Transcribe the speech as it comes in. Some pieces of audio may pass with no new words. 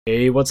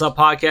Hey, what's up,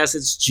 podcast?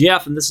 It's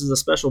Jeff, and this is a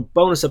special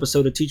bonus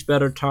episode of Teach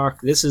Better Talk.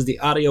 This is the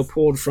audio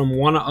pulled from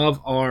one of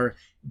our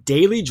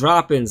daily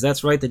drop-ins.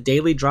 That's right, the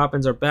daily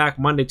drop-ins are back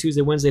Monday,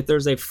 Tuesday, Wednesday,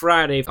 Thursday,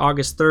 Friday,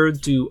 August 3rd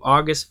to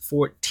August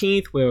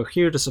 14th. We're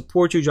here to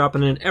support you,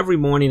 dropping in every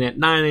morning at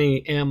 9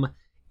 a.m.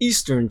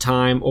 Eastern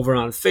Time over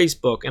on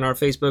Facebook and our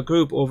Facebook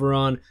group, over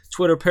on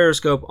Twitter,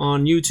 Periscope,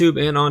 on YouTube,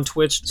 and on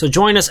Twitch. So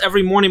join us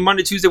every morning,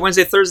 Monday, Tuesday,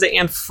 Wednesday, Thursday,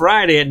 and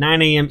Friday at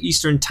 9 a.m.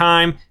 Eastern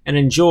Time, and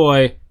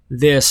enjoy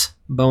this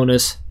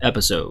bonus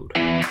episode.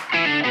 Good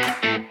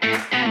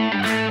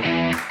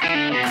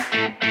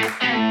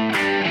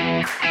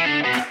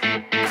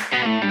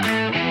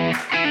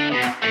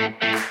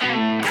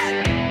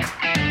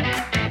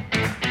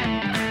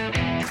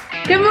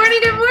morning,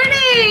 good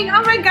morning.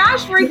 Oh my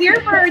gosh, we're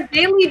here for our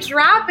daily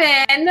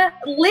drop-in.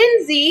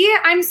 Lindsay,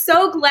 I'm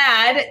so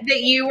glad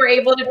that you were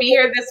able to be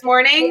here this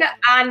morning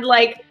on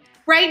like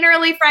bright and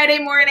early Friday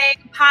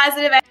morning,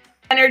 positive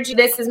energy.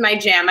 This is my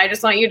jam. I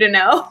just want you to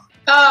know.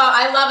 Oh,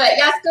 I love it.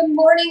 Yes. Good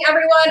morning,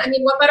 everyone. I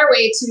mean, what better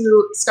way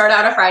to start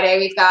out a Friday?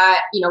 We've got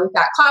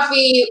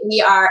coffee.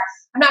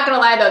 I'm not going to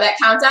lie though, that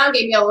countdown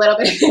gave me a little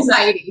bit of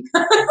anxiety.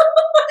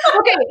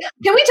 Okay.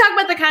 Can we talk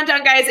about the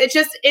countdown, guys?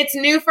 It's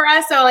new for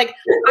us. So like,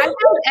 I feel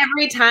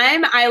every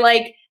time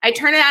I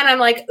turn it on, I'm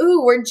like,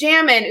 ooh, we're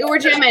jamming.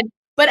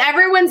 But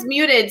everyone's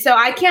muted. So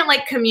I can't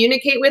like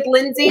communicate with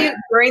Lindsay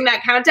during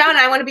that countdown.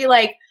 I want to be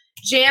like,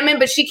 jamming,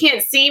 but she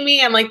can't see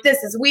me. I'm like,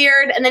 this is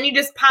weird. And then you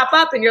just pop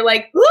up and you're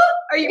like,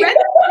 are you ready?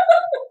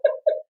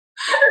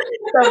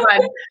 So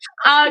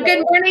fun.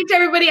 Good morning to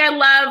everybody. I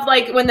love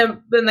like when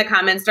the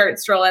comments start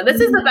strolling.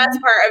 This is the best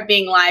part of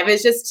being live,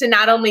 is just to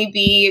not only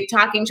be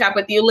talking shop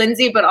with you,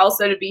 Lindsay, but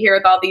also to be here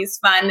with all these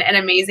fun and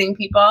amazing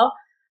people.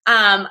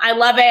 I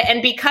love it.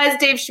 And because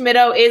Dave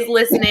Schmittou is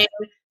listening,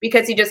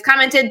 because he just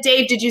commented,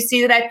 Dave, did you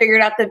see that I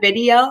figured out the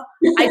video?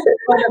 I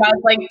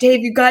was like,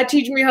 Dave, you got to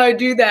teach me how to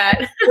do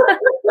that.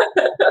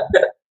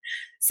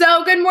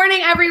 So good morning,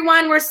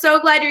 everyone. We're so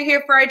glad you're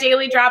here for our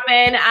daily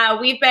drop-in.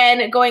 We've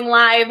been going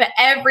live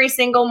every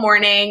single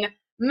morning,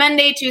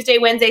 Monday, Tuesday,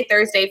 Wednesday,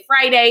 Thursday,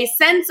 Friday,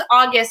 since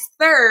August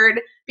 3rd,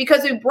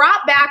 because we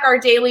brought back our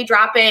daily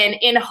drop-in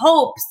in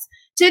hopes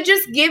to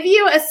just give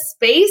you a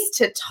space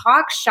to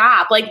talk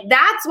shop. Like,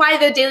 that's why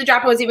the daily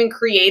drop-in was even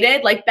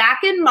created. Like,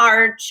 back in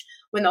March,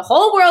 when the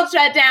whole world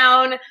shut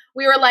down,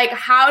 we were like,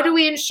 how do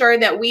we ensure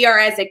that we are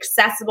as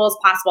accessible as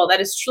possible? That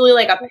is truly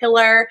like a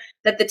pillar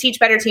that the Teach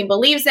Better team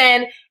believes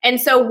in. And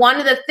so one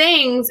of the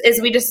things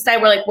is we just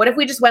decided, we're like, what if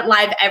we just went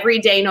live every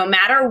day, no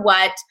matter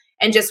what,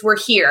 and just we're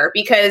here?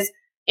 Because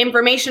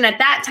information at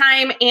that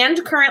time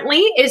and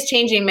currently is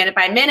changing minute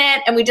by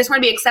minute, and we just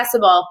want to be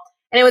accessible.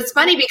 And it was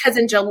funny because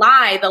in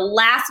July, the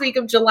last week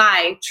of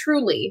July,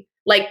 truly,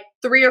 like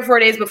 3 or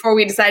 4 days before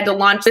we decided to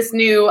launch this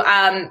new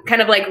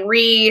kind of like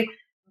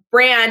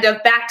brand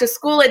of back to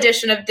school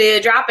edition of Daily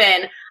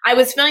Drop-In, I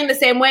was feeling the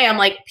same way. I'm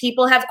like,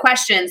 people have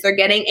questions. They're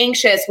getting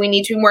anxious. We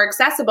need to be more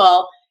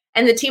accessible.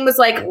 And the team was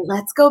like,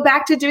 let's go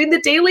back to doing the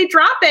Daily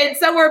Drop-In.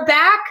 So we're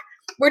back.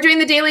 We're doing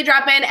the Daily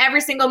Drop-In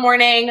every single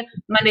morning,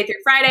 Monday through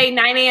Friday,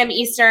 9 a.m.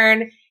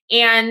 Eastern.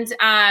 And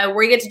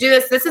we get to do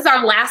this. This is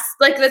our last,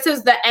 this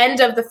is the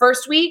end of the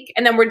first week.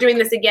 And then we're doing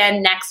this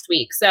again next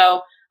week.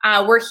 So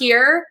we're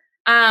here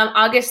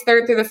August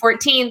 3rd through the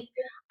 14th.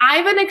 I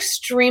have an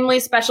extremely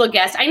special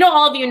guest. I know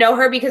all of you know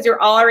her because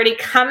you're all already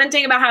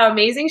commenting about how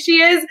amazing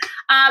she is.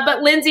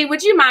 But Lindsay,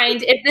 would you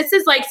mind if this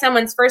is like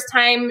someone's first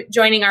time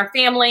joining our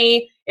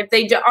family, if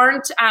they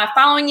aren't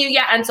following you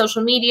yet on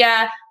social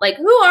media, like,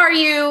 who are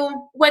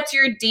you? What's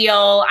your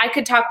deal? I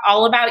could talk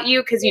all about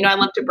you because, I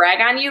love to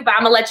brag on you, but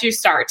I'm going to let you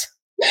start.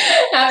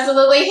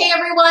 Absolutely. Hey,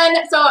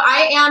 everyone. So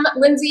I am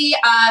Lindsay.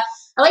 I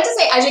like to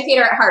say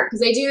educator at heart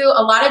because I do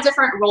a lot of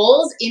different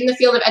roles in the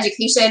field of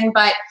education,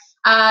 but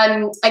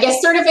I guess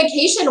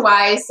certification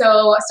wise,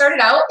 so I started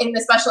out in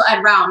the special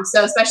ed realm.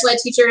 So special ed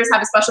teachers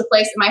have a special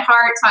place in my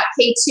heart, taught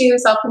K-2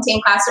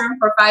 self-contained classroom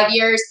for 5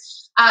 years,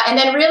 and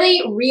then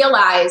really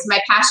realized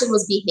my passion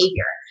was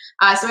behavior.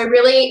 So I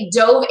really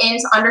dove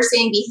into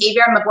understanding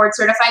behavior. I'm a board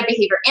certified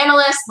behavior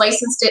analyst,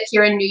 licensed it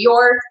here in New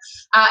York.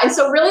 And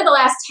so really the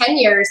last 10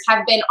 years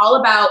have been all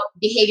about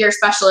behavior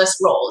specialist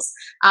roles.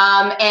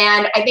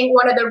 And I think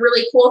one of the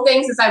really cool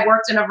things is I've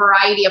worked in a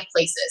variety of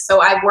places.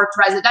 So I've worked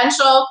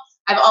residential.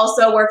 I've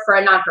also worked for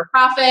a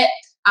non-for-profit.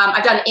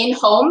 I've done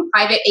in-home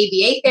private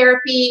ABA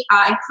therapy.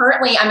 And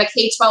currently I'm a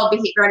K-12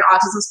 behavior and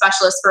autism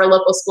specialist for a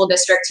local school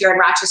district here in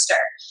Rochester.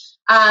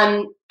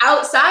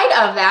 Outside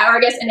of that, or I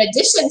guess in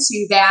addition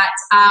to that,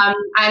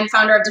 I'm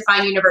founder of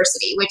Define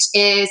University, which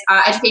is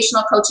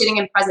educational coaching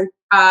and present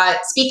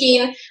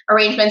speaking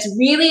arrangements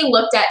really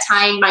looked at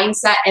tying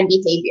mindset and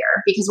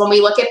behavior. Because when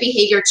we look at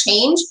behavior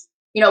change,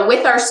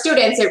 with our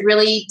students, it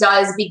really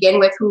does begin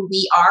with who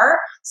we are.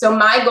 So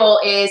my goal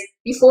is,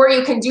 before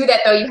you can do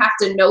that, though, you have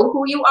to know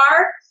who you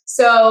are.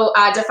 So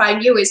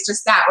Define You is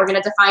just that. We're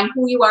going to define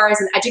who you are as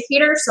an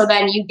educator. So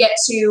then you get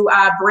to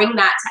bring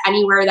that to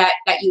anywhere that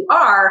you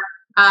are,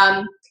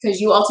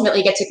 because you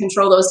ultimately get to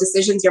control those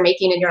decisions you're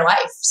making in your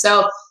life.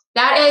 So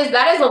that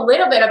is a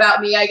little bit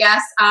about me, I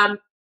guess.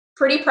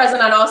 pretty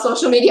present on all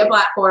social media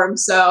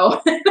platforms.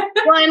 So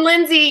well, and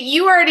Lindsay,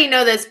 you already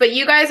know this, but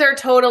you guys are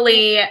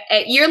totally,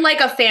 you're like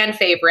a fan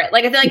favorite.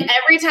 Like, I feel like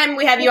every time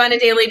we have you on a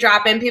daily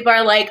drop-in, people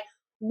are like,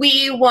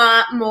 we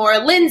want more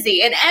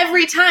Lindsay. And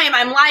every time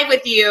I'm live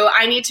with you,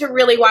 I need to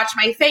really watch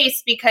my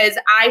face because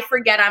I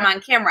forget I'm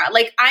on camera.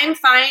 Like, I'm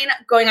fine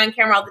going on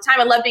camera all the time.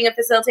 I love being a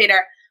facilitator.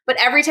 But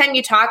every time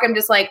you talk, I'm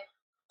just like,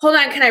 hold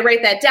on, can I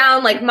write that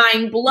down? Like,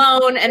 mind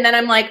blown. And then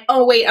I'm like,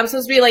 oh, wait, I'm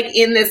supposed to be like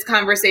in this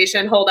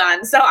conversation. Hold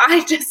on. So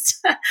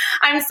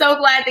I'm so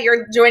glad that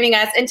you're joining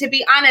us. And to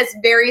be honest,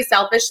 very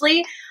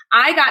selfishly,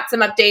 I got some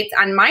updates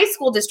on my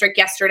school district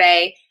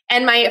yesterday.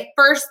 And my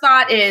first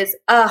thought is,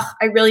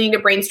 I really need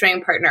a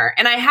brainstorming partner.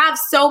 And I have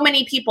so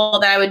many people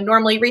that I would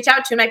normally reach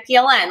out to in my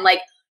PLN,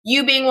 like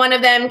you being one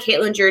of them,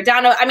 Caitlin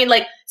Giordano. I mean,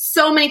 like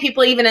so many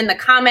people, even in the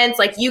comments,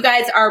 like you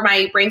guys are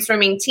my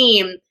brainstorming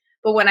team.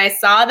 But when I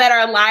saw that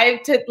our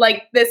live to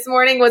like this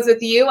morning was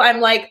with you,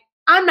 I'm like,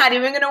 I'm not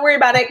even going to worry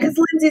about it because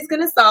Lindsay's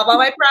going to solve all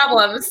my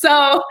problems.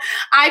 So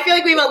I feel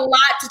like we have a lot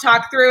to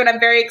talk through and I'm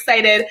very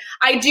excited.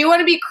 I do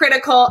want to be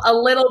critical a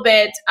little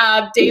bit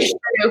of Dave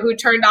Shadow, who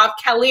turned off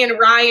Kelly and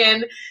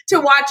Ryan to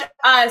watch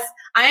us.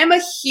 I am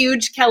a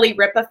huge Kelly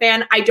Ripa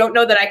fan. I don't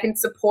know that I can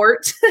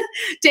support.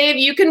 Dave,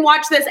 you can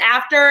watch this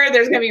after.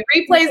 There's going to be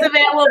replays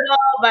available,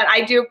 but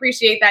I do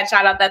appreciate that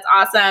shout out. That's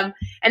awesome.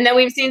 And then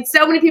we've seen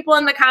so many people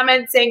in the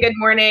comments saying good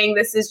morning.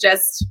 This is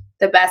just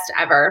the best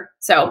ever.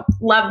 So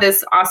love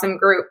this awesome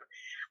group.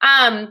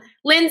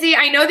 Lindsay,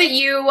 I know that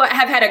you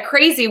have had a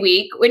crazy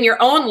week in your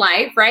own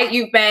life, right?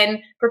 You've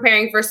been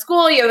preparing for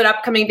school. You have an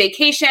upcoming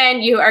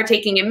vacation. You are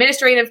taking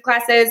administrative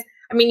classes.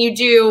 I mean, you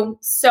do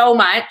so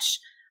much.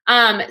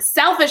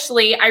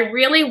 Selfishly, I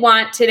really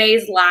want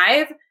today's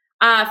live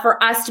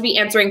for us to be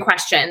answering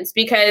questions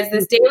because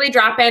this daily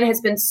drop-in has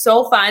been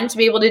so fun to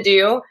be able to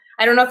do.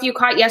 I don't know if you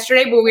caught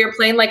yesterday, but we were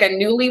playing like a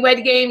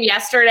newlywed game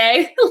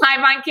yesterday live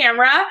on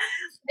camera.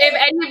 If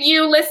any of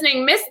you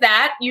listening missed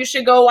that, you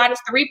should go watch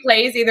the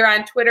replays either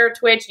on Twitter,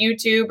 Twitch,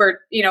 YouTube, or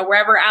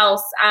wherever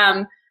else,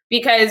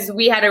 because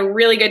we had a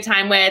really good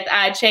time with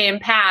Che and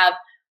Pav.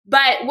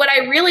 But what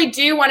I really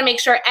do want to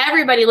make sure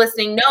everybody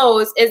listening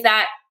knows is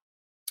that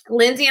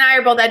Lindsay and I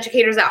are both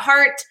educators at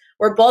heart.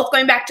 We're both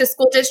going back to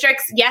school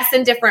districts, yes,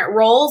 in different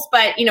roles,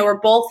 but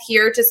we're both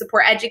here to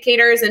support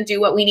educators and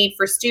do what we need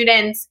for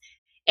students.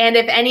 And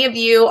if any of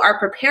you are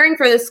preparing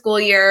for the school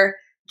year,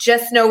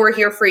 just know we're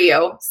here for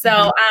you.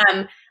 So,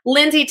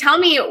 Lindsay, tell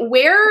me,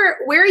 where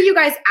are you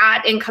guys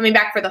at in coming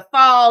back for the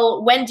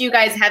fall? When do you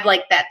guys have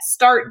like that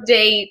start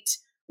date?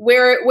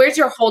 Where's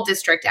your whole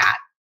district at?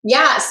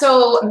 Yeah,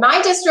 so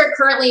my district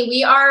currently,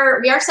 we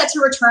are set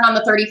to return on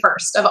the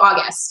 31st of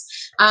August.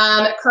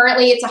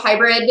 Currently, it's a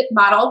hybrid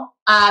model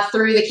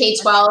through the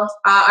K-12,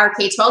 our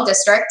K-12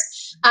 district.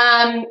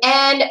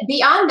 And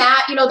beyond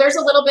that, there's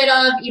a little bit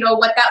of,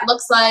 what that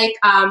looks like.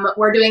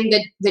 We're doing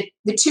the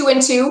 2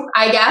 and 2,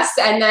 I guess.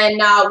 And then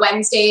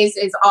Wednesdays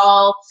is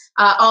all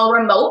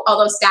remote,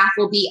 although staff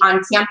will be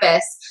on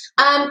campus.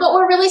 But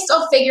we're really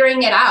still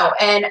figuring it out.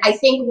 And I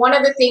think one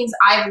of the things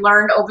I've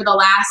learned over the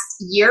last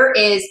year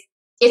is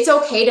it's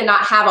okay to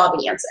not have all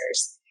the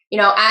answers.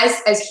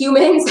 As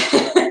humans,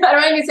 I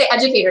don't even say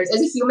educators,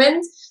 as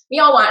humans, we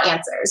all want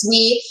answers.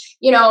 We,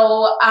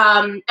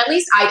 at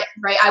least I did,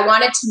 right? I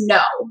wanted to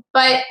know.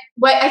 But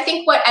what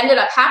ended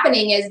up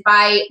happening is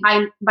by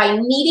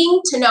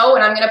needing to know,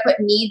 and I'm going to put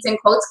needs in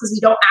quotes because we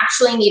don't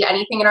actually need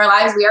anything in our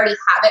lives. We already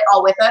have it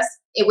all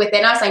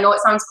within us. I know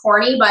it sounds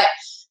corny, but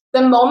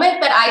the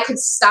moment that I could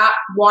stop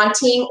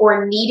wanting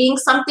or needing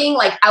something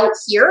like out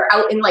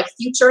in like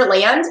future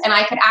land, and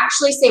I could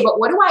actually say, but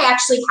what do I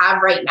actually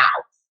have right now?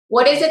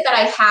 What is it that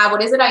I have?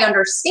 What is it I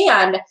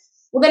understand?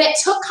 Well, then it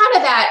took kind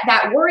of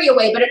that worry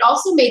away, but it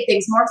also made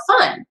things more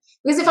fun.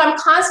 Because if I'm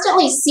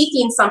constantly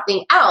seeking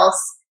something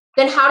else,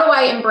 then how do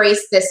I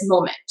embrace this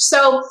moment?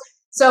 So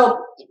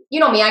you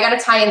know me, I got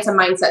to tie in some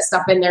mindset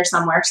stuff in there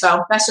somewhere.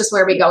 So that's just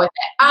where we go with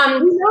it.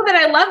 You know that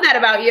I love that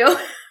about you.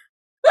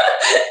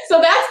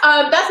 So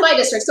that's my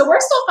district. So we're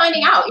still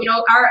finding out,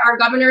 our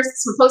governor's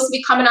supposed to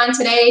be coming on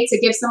today to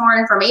give some more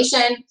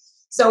information.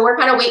 So we're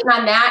kind of waiting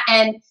on that.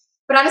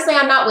 But honestly,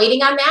 I'm not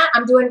waiting on that.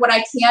 I'm doing what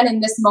I can in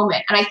this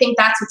moment. And I think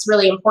that's what's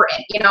really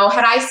important.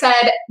 Had I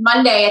said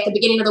Monday at the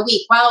beginning of the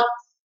week, well,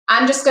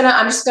 I'm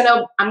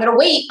gonna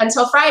wait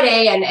until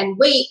Friday and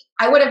wait,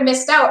 I would have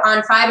missed out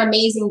on 5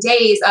 amazing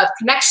days of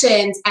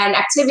connections and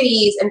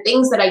activities and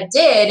things that I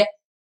did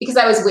because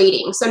I was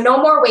waiting. So no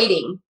more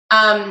waiting.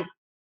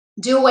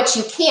 Do what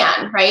you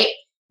can, right?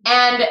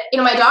 And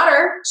my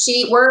daughter,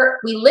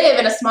 we live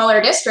in a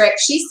smaller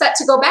district. She's set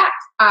to go back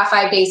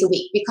 5 days a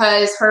week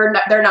because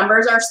their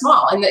numbers are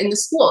small in the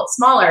school. It's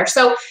smaller,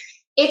 so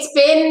it's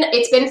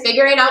been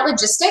figuring out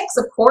logistics.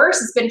 Of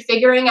course, it's been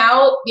figuring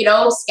out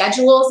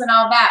schedules and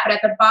all that. But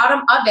at the bottom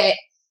of it,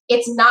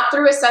 it's not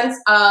through a sense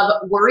of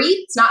worry.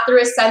 It's not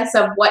through a sense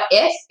of what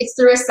if. It's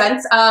through a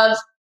sense of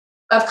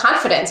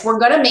confidence. We're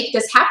gonna make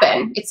this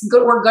happen. It's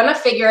good. We're gonna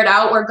figure it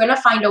out. We're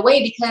gonna find a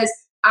way because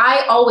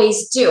I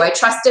always do. I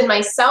trust in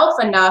myself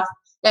enough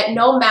that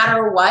no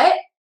matter what,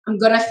 I'm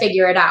going to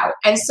figure it out.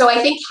 And so I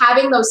think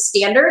having those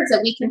standards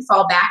that we can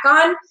fall back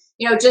on,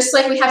 just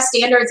like we have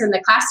standards in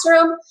the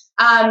classroom,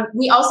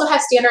 we also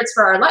have standards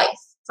for our life,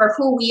 for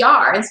who we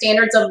are, and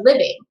standards of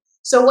living.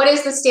 So what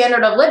is the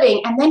standard of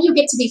living? And then you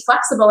get to be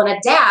flexible and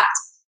adapt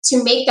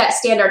to make that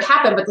standard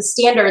happen, but the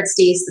standard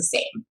stays the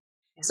same.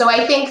 So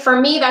I think for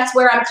me, that's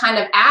where I'm kind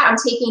of at. I'm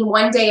taking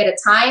one day at a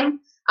time.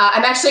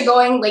 I'm actually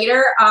going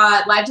later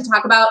live to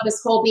talk about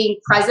this whole being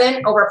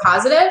present over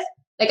positive.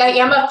 Like, I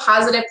am a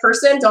positive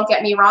person, don't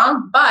get me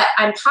wrong, but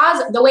I'm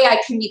positive. The way I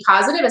can be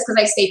positive is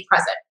because I stay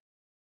present.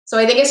 So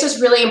I think it's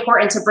just really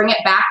important to bring it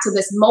back to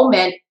this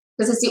moment,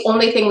 because it's the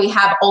only thing we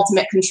have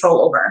ultimate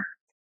control over.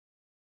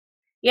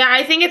 Yeah,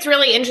 I think it's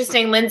really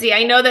interesting, Lindsay.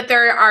 I know that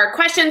there are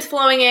questions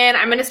flowing in.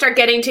 I'm going to start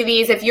getting to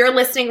these. If you're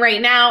listening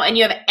right now and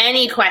you have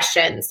any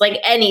questions, like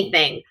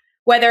anything,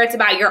 whether it's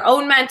about your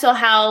own mental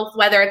health,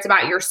 whether it's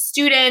about your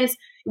students,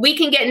 we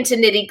can get into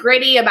nitty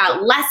gritty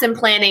about lesson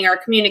planning or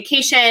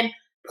communication.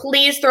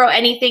 Please throw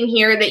anything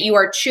here that you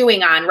are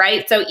chewing on,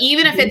 right? So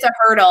even if it's a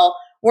hurdle,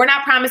 we're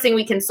not promising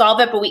we can solve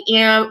it, but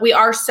we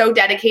are so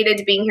dedicated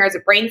to being here as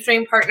a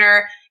brainstorming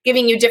partner,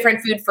 giving you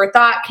different food for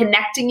thought,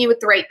 connecting you with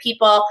the right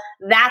people.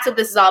 That's what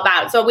this is all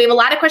about. So we have a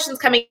lot of questions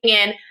coming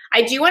in.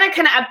 I do want to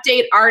kind of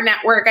update our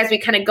network as we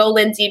kind of go,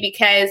 Lindsay,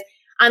 because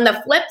on the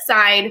flip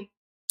side,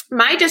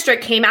 my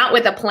district came out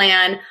with a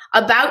plan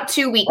about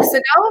 2 weeks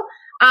ago,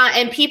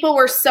 and people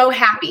were so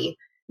happy.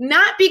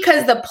 Not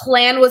because the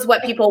plan was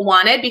what people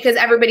wanted, because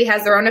everybody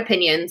has their own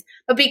opinions,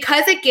 but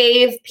because it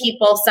gave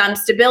people some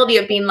stability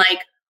of being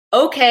like,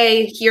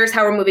 okay, here's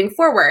how we're moving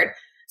forward.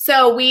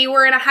 So we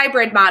were in a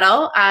hybrid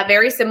model,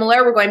 very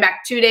similar. We're going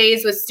back 2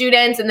 days with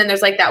students, and then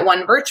there's like that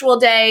one virtual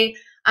day.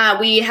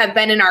 We have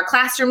been in our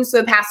classrooms for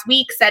the past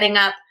week, setting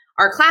up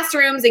our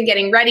classrooms and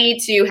getting ready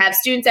to have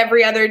students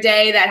every other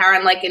day that are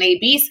on like an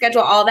A-B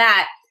schedule, all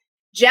that.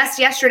 Just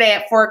yesterday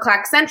at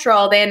 4:00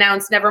 Central, they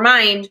announced, never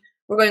mind,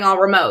 we're going all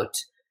remote.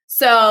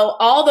 So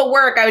all the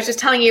work, I was just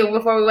telling you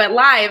before we went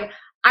live,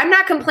 I'm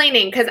not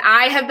complaining, because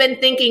I have been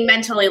thinking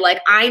mentally,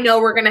 like, I know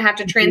we're going to have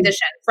to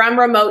transition from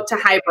remote to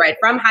hybrid,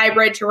 from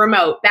hybrid to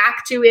remote,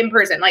 back to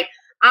in-person. Like,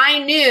 I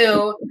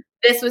knew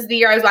this was the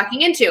year I was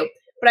walking into.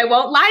 But I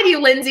won't lie to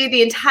you, Lindsay,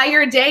 the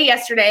entire day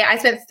yesterday, I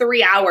spent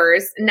 3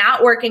 hours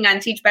not working on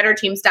Teach Better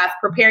Team stuff,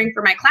 preparing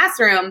for my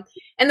classroom.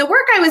 And the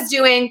work I was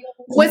doing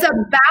was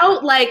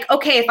about like,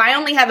 okay, if I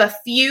only have a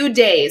few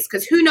days,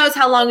 because who knows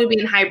how long we'd be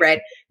in hybrid,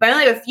 if I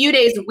only have a few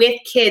days with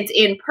kids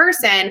in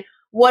person,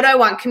 what do I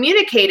want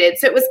communicated?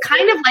 So it was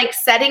kind of like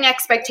setting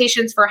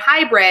expectations for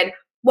hybrid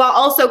while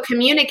also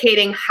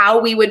communicating how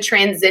we would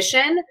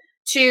transition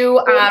to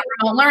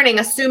remote learning,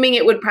 assuming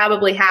it would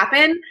probably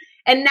happen.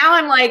 And now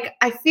I'm like,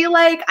 I feel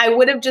like I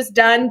would have just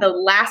done the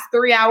last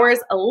 3 hours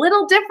a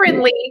little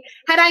differently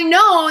had I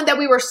known that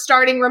we were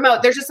starting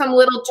remote. There's just some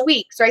little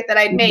tweaks, right, that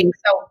I'd make.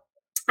 So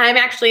I'm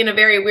actually in a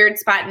very weird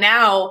spot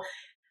now.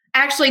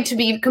 Actually, to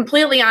be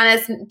completely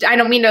honest, I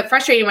don't mean to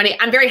frustrate anybody.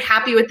 I'm very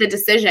happy with the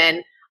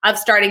decision of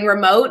starting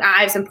remote.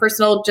 I have some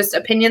personal just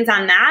opinions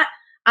on that.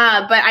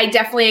 But I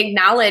definitely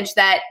acknowledge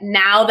that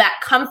now that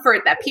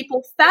comfort that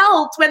people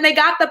felt when they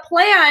got the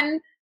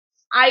plan,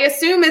 I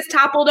assume is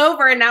toppled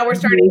over, and now we're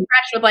starting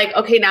fresh with like,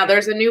 okay, now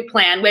there's a new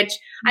plan, which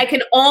I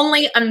can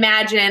only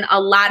imagine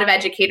a lot of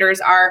educators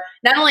are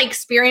not only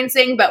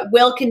experiencing, but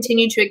will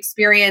continue to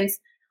experience,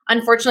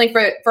 unfortunately,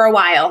 for a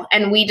while.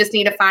 And we just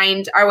need to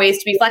find our ways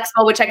to be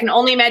flexible, which I can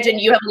only imagine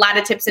you have a lot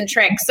of tips and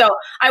tricks. So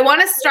I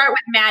want to start with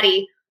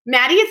Maddie.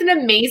 Maddie is an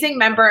amazing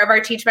member of our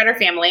Teach Better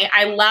family.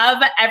 I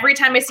love every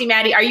time I see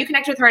Maddie. Are you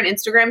connected with her on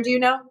Instagram? Do you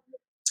know?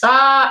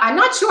 I'm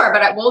not sure,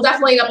 but we'll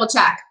definitely double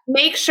check.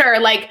 Make sure,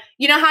 like,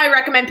 you know how I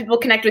recommend people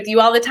connect with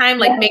you all the time?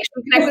 Like, make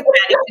sure you connect with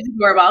Maddie. She's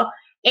adorable.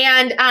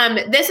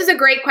 And this is a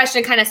great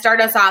question to kind of start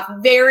us off.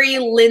 Very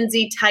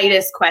Lindsay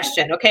Titus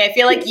question. Okay, I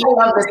feel like you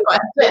love this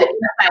question.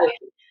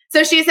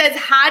 So she says,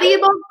 how do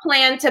you both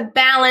plan to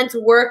balance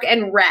work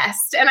and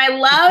rest? And I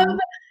love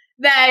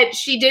that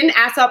she didn't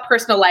ask about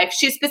personal life.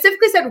 She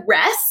specifically said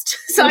rest.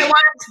 So I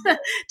wanted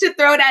to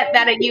throw that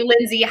at you,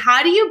 Lindsay.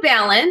 How do you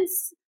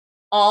balance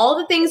all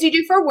the things you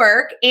do for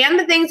work and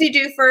the things you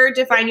do for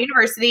Define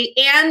University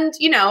and,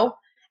 you know,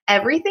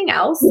 everything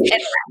else?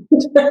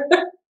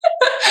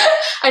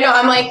 I know.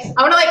 I'm like,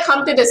 I want to like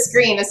come through the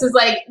screen. This is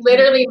like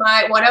literally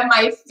one of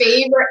my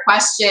favorite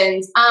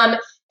questions. And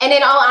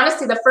in all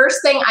honesty, the first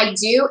thing I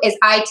do is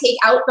I take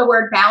out the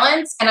word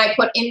balance and I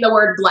put in the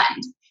word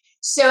blend.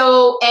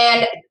 So,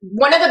 and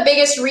one of the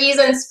biggest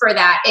reasons for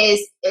that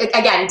is,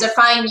 again,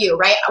 define you,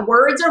 right?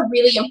 Words are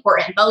really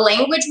important. The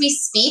language we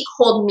speak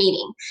hold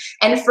meaning.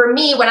 And for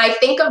me, when I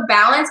think of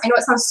balance, I know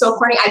it sounds so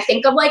corny, I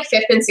think of like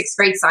 5th and 6th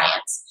grade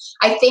science.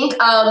 I think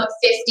of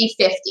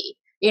 50-50.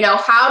 You know,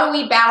 how do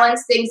we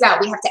balance things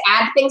out? We have to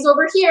add things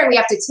over here and we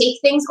have to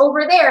take things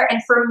over there. And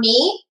for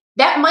me,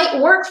 that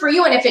might work for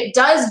you. And if it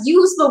does,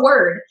 use the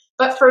word.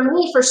 But for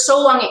me, for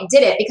so long, it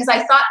didn't, because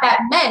I thought that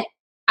meant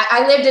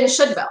I lived in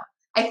Shouldville.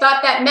 I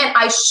thought that meant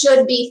I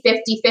should be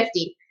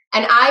 50-50.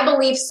 And I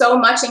believe so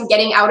much in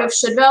getting out of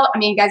Shouldville. I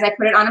mean, guys, I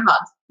put it on a mug.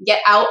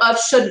 Get out of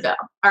Shouldville.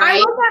 All right. I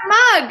love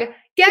that mug.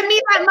 Get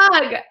me that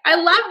mug. I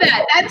love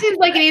that. That seems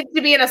like it needs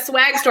to be in a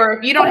swag store.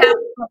 If you don't have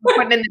it,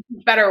 put in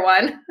the better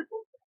one.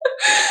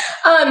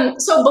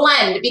 So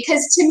blend,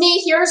 because to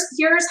me,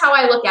 here's how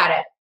I look at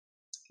it.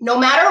 No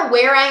matter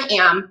where I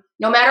am,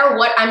 no matter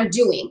what I'm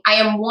doing, I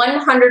am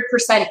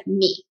 100%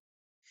 me.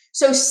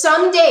 So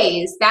some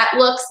days that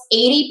looks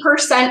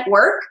 80%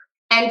 work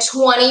and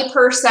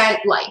 20%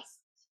 life.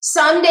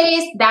 Some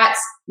days that's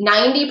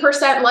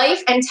 90%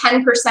 life and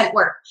 10%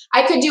 work.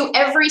 I could do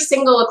every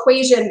single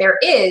equation there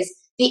is.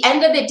 The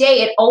end of the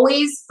day, it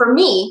always, for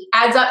me,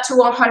 adds up to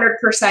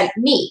 100%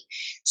 me.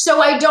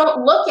 So I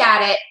don't look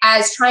at it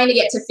as trying to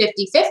get to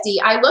 50-50.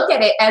 I look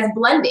at it as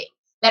blending,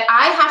 that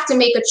I have to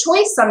make a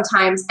choice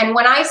sometimes. And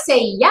when I say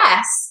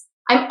yes,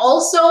 I'm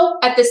also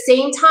at the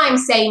same time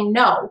saying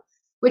no,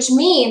 which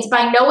means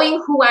by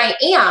knowing who I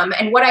am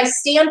and what I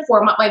stand for,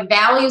 and what my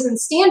values and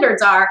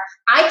standards are,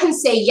 I can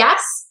say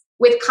yes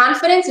with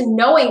confidence and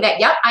knowing that,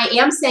 yep, I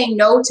am saying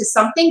no to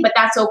something, but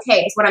that's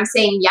okay. Because what I'm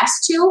saying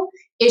yes to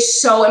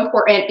is so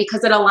important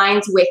because it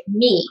aligns with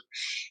me.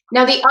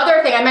 Now, the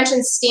other thing, I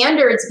mentioned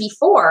standards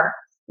before.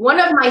 One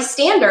of my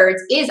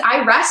standards is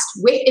I rest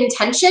with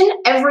intention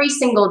every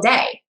single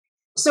day.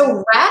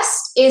 So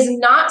rest is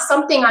not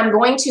something I'm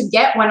going to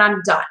get when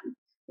I'm done.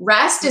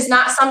 Rest is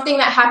not something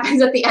that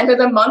happens at the end of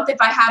the month if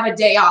I have a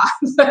day off.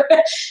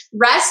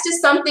 Rest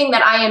is something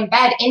that I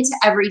embed into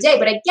every day.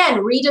 But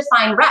again,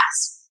 redefine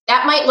rest.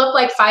 That might look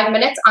like 5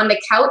 minutes on the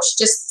couch,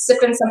 just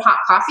sipping some hot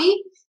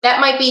coffee. That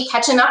might be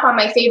catching up on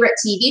my favorite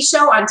TV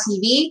show on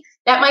TV.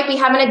 That might be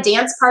having a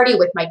dance party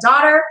with my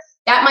daughter.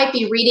 That might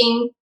be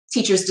reading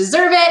Teachers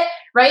Deserve It,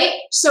 right?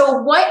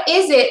 So what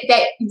is it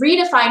that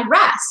redefine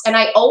rest? And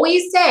I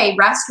always say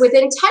rest with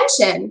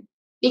intention,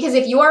 because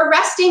if you are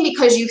resting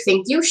because you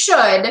think you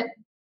should,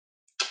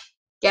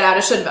 get out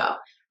of shouldvo.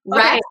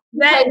 Rest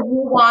because you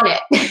want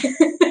it.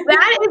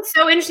 That is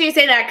so interesting to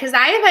say that, because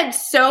I have had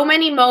so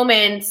many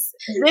moments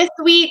this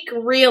week,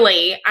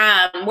 really,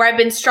 where I've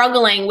been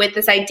struggling with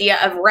this idea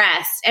of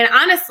rest. And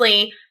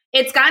honestly,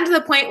 it's gotten to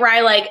the point where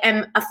I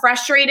am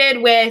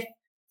frustrated with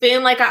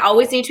feeling like I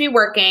always need to be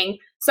working.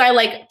 So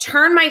I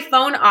turn my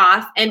phone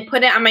off and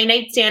put it on my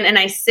nightstand, and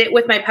I sit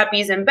with my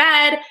puppies in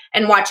bed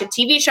and watch a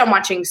TV show. I'm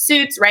watching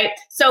Suits, right?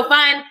 So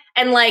fun.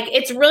 And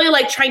it's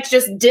really trying to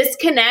just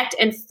disconnect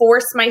and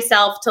force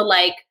myself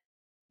to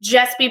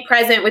just be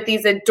present with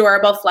these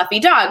adorable fluffy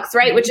dogs,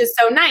 right? Mm-hmm. Which is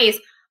so nice.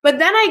 But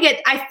then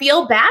I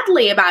feel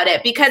badly about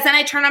it, because then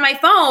I turn on my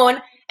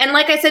phone, and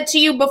like I said to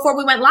you before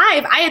we went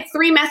live, I had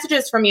 3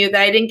 messages from you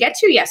that I didn't get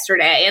to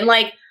yesterday. And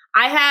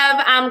I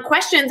have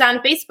questions on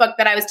Facebook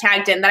that I was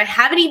tagged in that I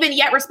haven't even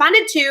yet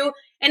responded to.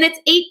 And it's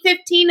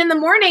 8:15 in the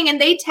morning, and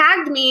they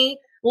tagged me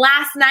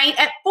last night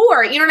at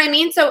 4. You know what I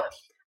mean? So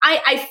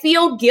I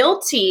feel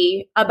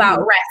guilty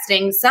about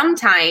resting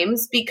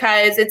sometimes,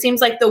 because it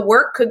seems like the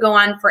work could go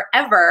on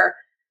forever.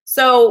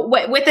 So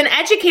with an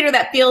educator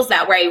that feels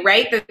that way,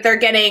 right? That they're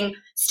getting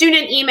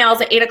student emails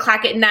at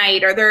 8:00 at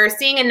night, or they're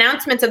seeing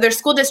announcements of their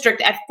school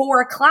district at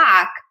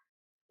 4:00.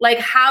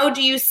 How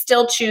do you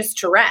still choose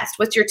to rest?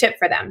 What's your tip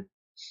for them?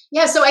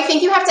 Yeah, so I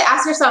think you have to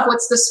ask yourself,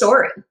 what's the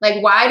story?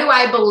 Why do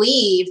I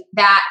believe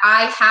that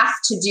I have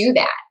to do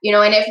that?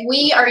 And if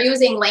we are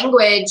using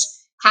language,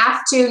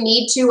 have to,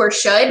 need to, or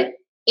should,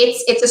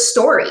 it's a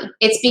story.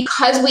 It's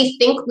because we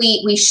think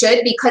we should,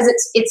 because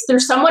it's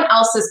through someone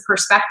else's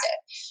perspective.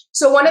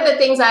 So one of the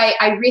things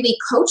I really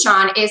coach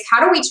on is,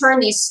 how do we turn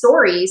these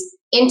stories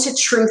into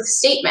truth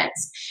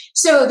statements?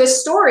 So the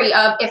story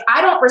of, if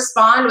I don't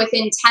respond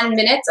within 10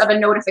 minutes of a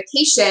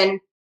notification,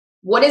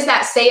 what does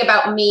that say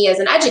about me as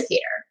an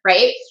educator,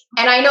 right?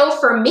 And I know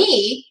for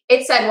me,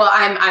 it said, well,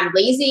 I'm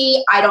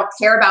lazy. I don't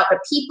care about the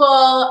people.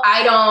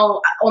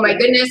 Oh my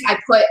goodness, I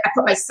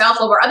put myself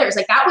over others.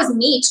 That was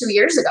me 2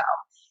 years ago.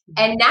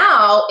 And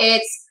now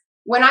it's,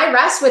 when I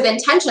rest with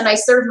intention, I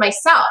serve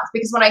myself,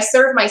 because when I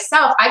serve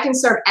myself, I can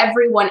serve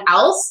everyone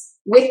else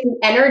with the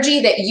energy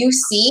that you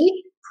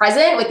see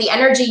present, with the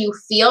energy you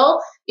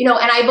feel, and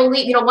I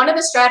believe, one of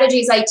the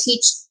strategies I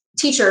teach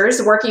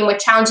teachers working with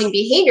challenging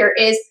behavior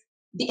is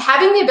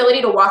having the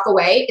ability to walk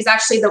away is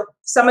actually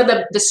some of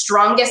the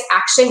strongest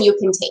action you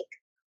can take.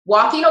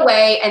 Walking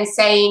away and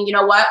saying, you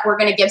know what, we're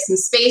going to give some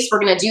space. We're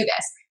going to do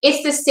this.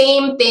 It's the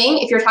same thing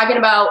if you're talking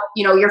about,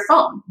 your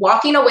phone.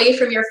 Walking away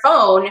from your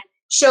phone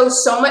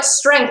shows so much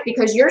strength,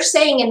 because you're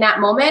saying in that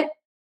moment,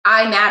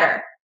 I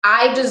matter.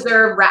 I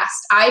deserve rest.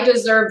 I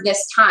deserve this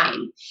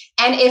time.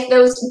 And if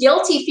those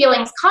guilty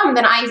feelings come,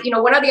 then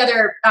one of the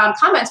other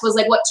comments was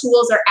what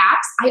tools or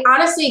apps? I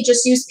honestly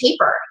just use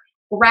paper.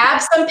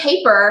 Grab some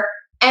paper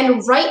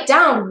and write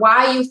down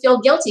why you feel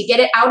guilty. Get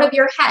it out of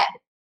your head,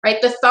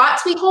 right? The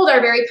thoughts we hold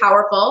are very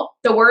powerful.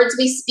 The words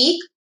we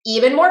speak,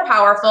 even more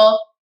powerful.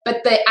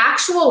 But the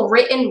actual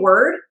written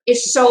word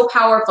is so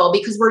powerful,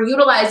 because we're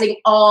utilizing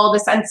all the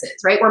senses,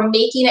 right? We're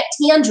making it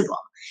tangible.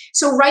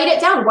 So write it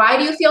down. Why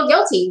do you feel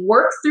guilty?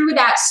 Work through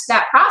that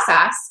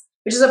process,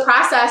 which is a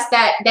process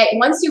that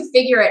once you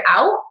figure it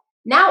out,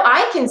 now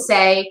I can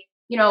say,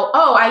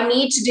 I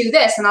need to do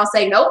this. And I'll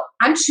say, nope,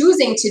 I'm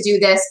choosing to do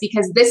this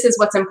because this is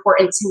what's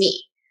important to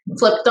me.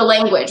 Flip the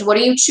language. What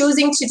are you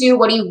choosing to do?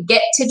 What do you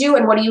get to do?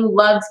 And what do you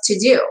love to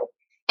do?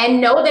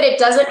 And know that it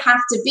doesn't have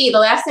to be. The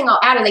last thing I'll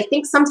add is I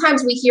think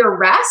sometimes we hear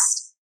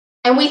rest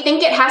and we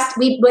think it has to,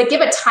 we like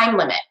give a time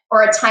limit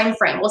or a time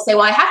frame. We'll say,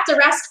 well, I have to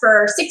rest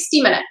for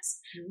 60 minutes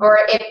or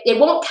it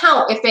won't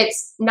count if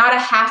it's not a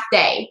half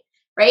day,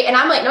 right? And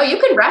I'm like, no, you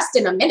can rest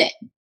in a minute.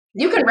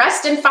 You can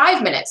rest in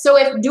 5 minutes. So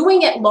if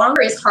doing it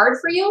longer is hard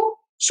for you,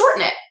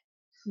 shorten it.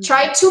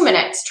 Try 2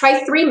 minutes,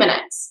 try 3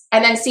 minutes,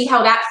 and then see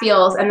how that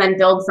feels and then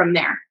build from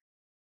there.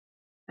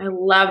 I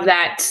love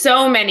that.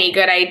 So many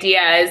good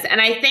ideas.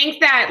 And I think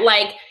that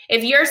like,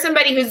 if you're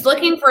somebody who's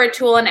looking for a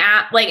tool and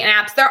app, like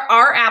apps, there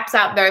are apps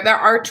out there, there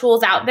are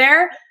tools out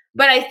there.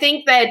 But I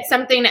think that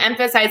something to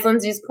emphasize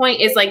Lindsay's point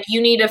is like,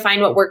 you need to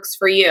find what works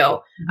for you.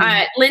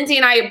 Lindsay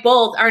and I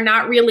both are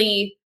not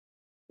really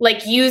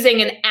like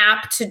using an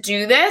app to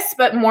do this,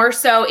 but more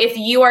so if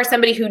you are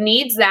somebody who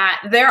needs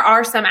that, there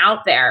are some out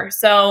there.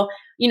 So,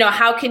 you know,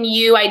 how can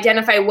you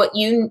identify what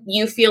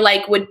you feel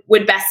like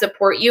would best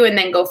support you and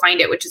then go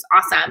find it, which is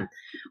awesome.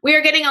 We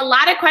are getting a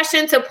lot of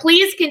questions, so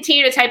please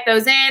continue to type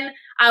those in.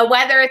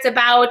 Whether it's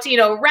about, you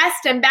know,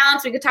 rest and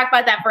balance, we could talk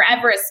about that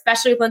forever,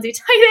 especially with Lindsay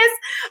Titus.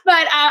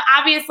 But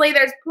obviously,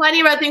 there's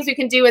plenty of other things we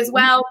can do as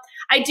well.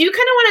 I do kind of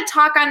want to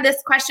talk on this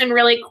question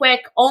really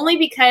quick, only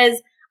because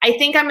I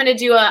think I'm going to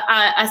do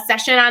a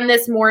session on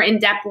this more in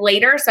depth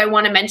later. So I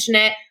want to mention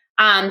it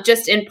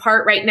just in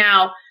part right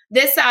now.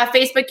 This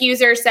Facebook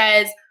user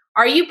says,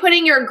 are you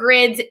putting your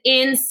grids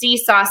in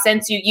Seesaw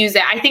since you use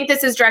it? I think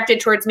this is directed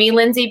towards me,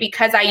 Lindsay,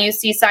 because I use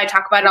Seesaw. I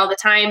talk about it all the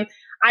time.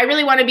 I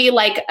really want to be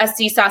like a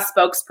Seesaw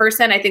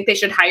spokesperson. I think they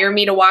should hire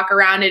me to walk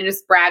around and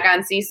just brag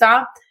on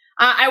Seesaw.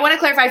 I want to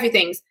clarify a few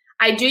things.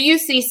 I do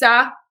use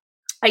Seesaw.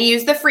 I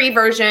use the free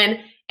version,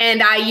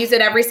 and I use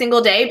it every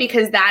single day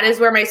because that is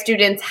where my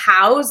students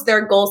house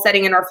their goal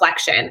setting and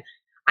reflection.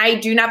 I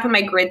do not put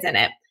my grids in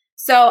it.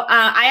 So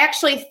I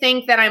actually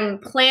think that I'm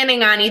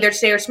planning on either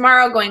today or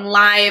tomorrow going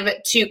live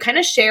to kind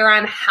of share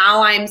on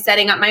how I'm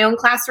setting up my own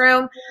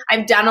classroom.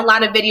 I've done a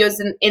lot of videos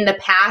in the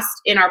past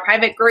in our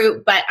private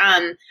group, but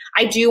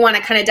I do want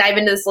to kind of dive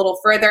into this a little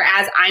further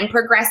as I'm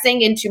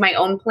progressing into my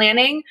own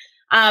planning.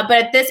 But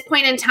at this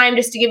point in time,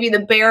 just to give you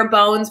the bare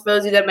bones for those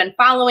of you that have been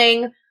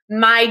following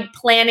my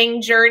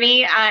planning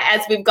journey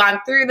as we've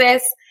gone through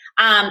this,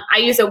 I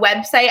use a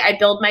website. I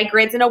build my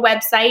grids in a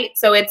website.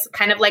 So it's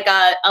kind of like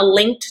a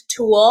linked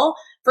tool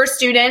for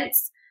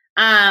students.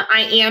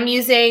 I am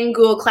using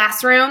Google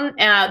Classroom.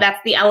 That's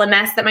the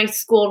LMS that my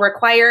school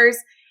requires.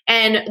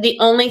 And the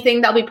only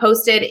thing that'll be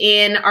posted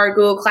in our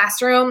Google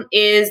Classroom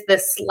is the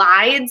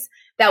slides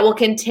that will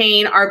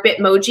contain our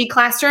Bitmoji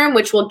classroom,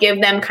 which will give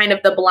them kind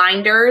of the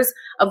blinders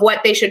of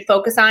what they should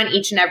focus on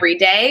each and every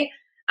day.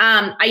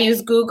 I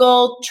use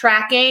Google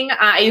tracking.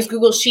 I use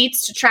Google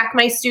Sheets to track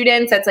my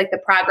students. That's like the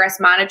progress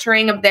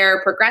monitoring of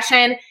their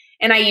progression.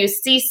 And I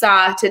use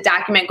Seesaw to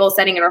document goal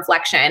setting and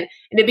reflection.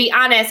 And to be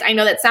honest, I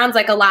know that sounds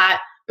like a lot,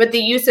 but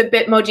the use of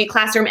Bitmoji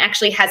Classroom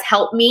actually has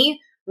helped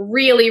me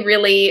really,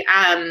 really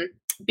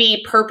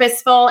be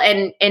purposeful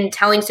and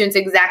telling students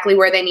exactly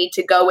where they need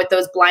to go with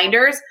those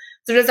blinders.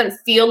 So it doesn't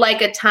feel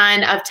like a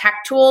ton of tech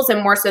tools,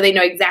 and more so they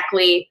know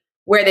exactly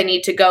where they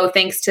need to go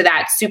thanks to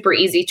that super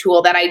easy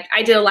tool that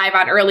I did a live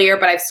on earlier,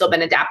 but I've still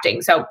been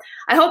adapting. So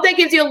I hope that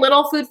gives you a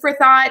little food for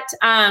thought.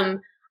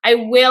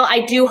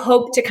 I do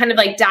hope to kind of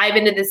like dive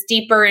into this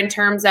deeper in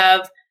terms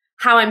of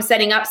how I'm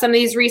setting up some of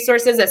these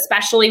resources,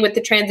 especially with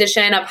the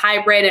transition of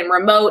hybrid and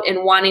remote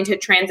and wanting to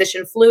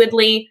transition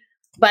fluidly.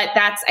 But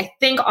that's, I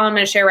think, all I'm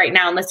going to share right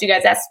now, unless you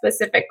guys ask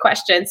specific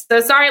questions.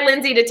 So sorry,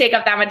 Lindsay, to take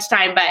up that much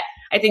time, but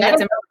I think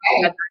that's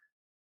important. Okay.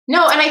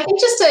 No, and I think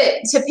just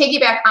to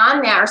piggyback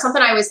on that, or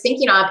something I was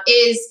thinking of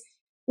is,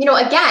 you know,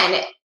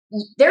 again,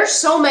 there's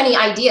so many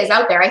ideas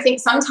out there. I think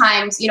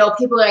sometimes, you know,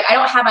 people are like, I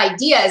don't have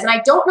ideas. And I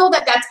don't know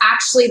that that's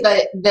actually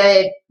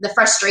the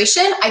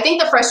frustration. I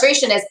think the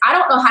frustration is I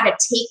don't know how to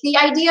take the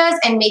ideas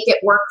and make it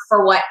work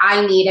for what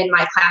I need in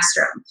my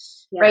classroom.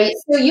 Yeah. Right.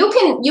 So you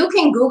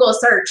can Google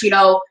search, you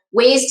know,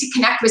 ways to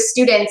connect with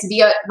students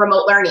via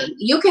remote learning.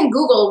 You can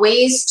Google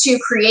ways to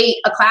create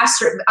a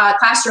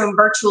classroom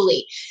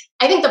virtually.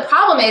 I think the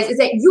problem is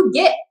that you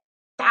get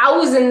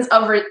thousands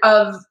of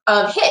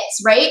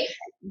hits, right?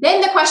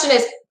 Then the question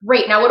is,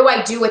 great, now what do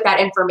I do with that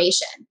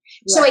information?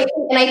 Yeah. So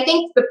I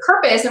think the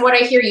purpose and what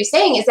I hear you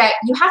saying is that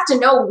you have to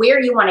know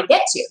where you want to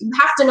get to. You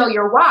have to know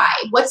your why.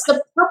 What's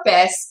the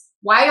purpose?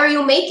 Why are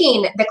you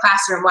making the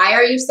classroom? Why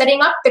are you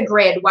setting up the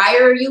grid? Why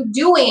are you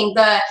doing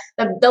the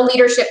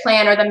leadership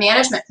plan or the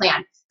management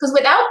plan? Because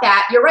without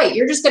that, you're right.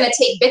 You're just going to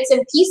take bits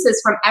and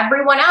pieces from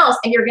everyone else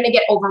and you're going to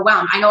get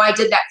overwhelmed. I know I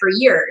did that for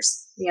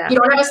years. Yeah. You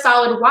don't have a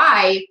solid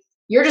why.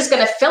 You're just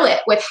going to fill it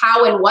with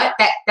how and what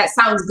that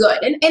sounds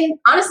good. And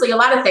honestly, a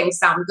lot of things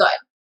sound good.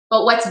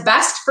 But what's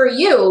best for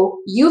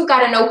you, you've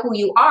got to know who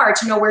you are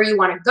to know where you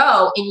want to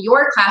go in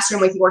your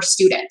classroom with your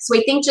students. So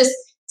I think just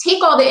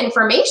take all the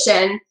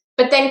information,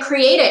 but then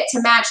create it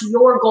to match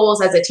your goals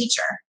as a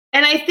teacher.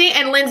 And I think,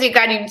 and Lindsay,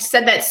 God, you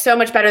said that so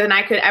much better than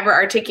I could ever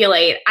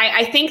articulate.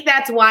 I think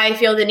that's why I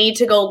feel the need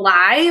to go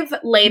live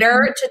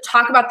later to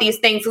talk about these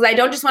things, because I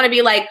don't just want to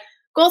be like,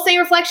 goal setting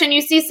reflection,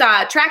 use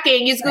Seesaw,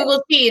 tracking, use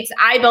Google Sheets,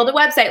 I build a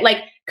website.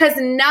 Like, because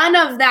none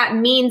of that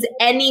means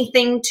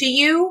anything to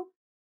you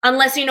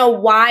unless you know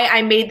why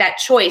I made that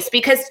choice.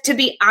 Because to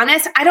be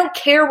honest, I don't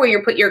care where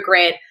you put your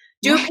grid.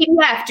 Do a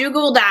PDF, do a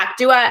Google Doc,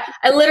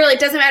 literally, it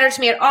doesn't matter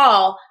to me at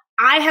all.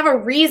 I have a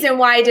reason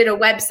why I did a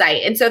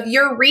website. And so if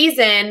your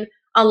reason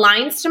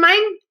aligns to mine,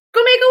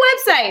 go make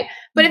a website.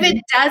 But if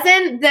it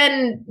doesn't,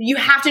 then you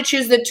have to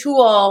choose the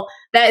tool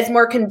that is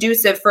more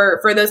conducive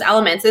for those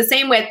elements. The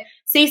same with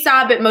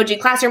Seesaw, Bitmoji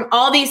Classroom,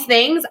 all these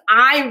things,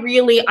 I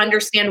really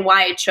understand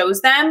why I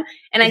chose them.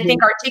 And I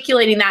think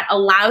articulating that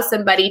allows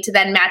somebody to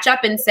then match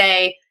up and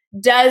say,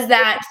 does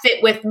that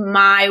fit with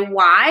my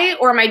why?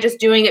 Or am I just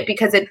doing it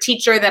because a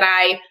teacher that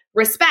I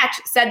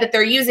respect said that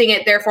they're using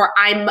it, therefore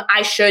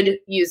I should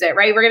use it,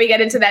 right? We're going to get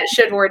into that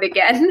should word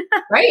again.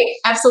 Right.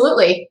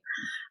 Absolutely.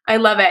 I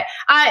love it.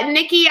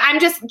 Nikki, I'm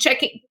just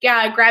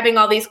grabbing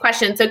all these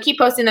questions. So keep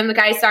posting them,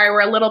 guys. Sorry,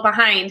 we're a little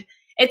behind.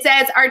 It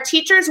says, are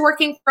teachers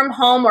working from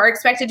home or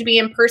expected to be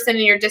in person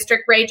in your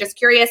district, Ray? Just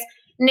curious.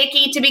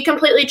 Nikki, to be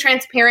completely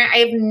transparent, I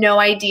have no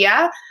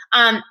idea.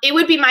 It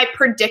would be my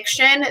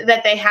prediction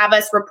that they have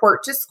us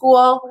report to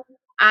school.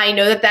 I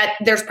know that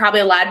there's probably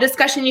a lot of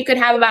discussion you could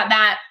have about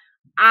that.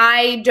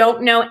 I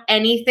don't know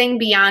anything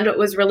beyond what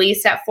was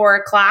released at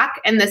 4:00.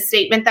 And the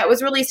statement that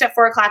was released at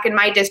 4:00 in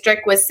my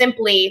district was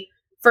simply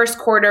first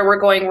quarter, we're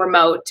going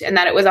remote, and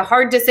that it was a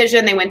hard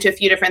decision. They went to a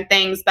few different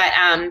things, but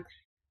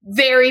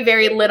very,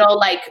 very little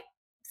like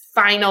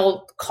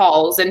final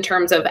calls in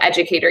terms of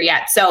educator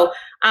yet. So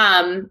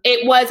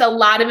it was a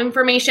lot of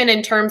information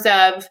in terms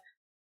of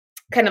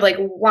kind of like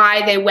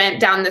why they went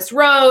down this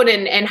road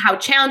and how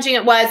challenging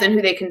it was and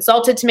who they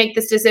consulted to make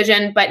this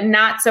decision, but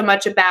not so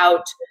much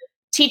about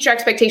teacher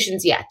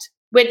expectations yet,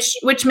 which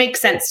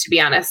makes sense, to be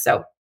honest.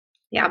 So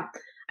yeah,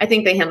 I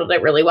think they handled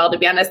it really well, to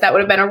be honest. That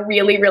would have been a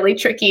really, really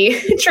tricky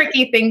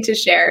thing to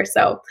share.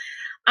 So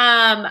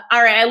all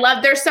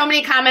right. There's so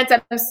many comments.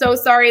 I'm so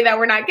sorry that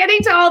we're not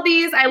getting to all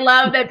these. I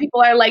love that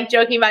people are like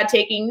joking about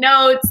taking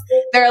notes.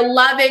 They're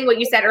loving what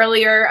you said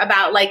earlier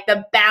about like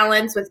the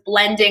balance with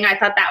blending. I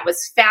thought that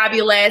was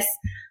fabulous.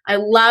 I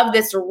love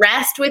this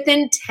rest with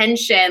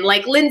intention.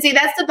 Like, Lindsay,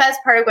 that's the best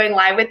part of going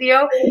live with you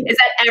is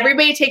that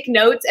everybody take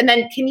notes, and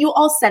then can you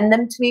all send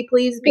them to me,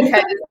 please?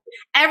 Because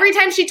every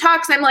time she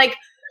talks, I'm like,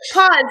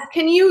 pause.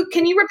 Can you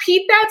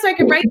repeat that so I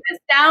can write this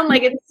down?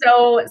 Like, it's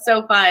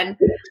so fun.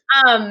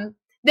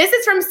 This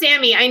is from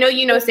Sammy. I know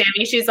you know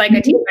Sammy. She's like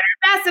a Teach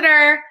Better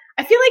ambassador.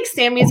 I feel like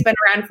Sammy's been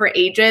around for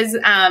ages.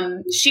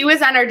 She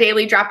was on our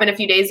daily drop-in a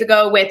few days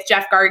ago with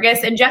Jeff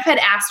Gargis, and Jeff had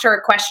asked her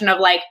a question of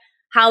like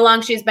how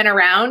long she's been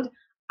around.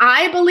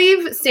 I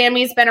believe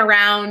Sammy's been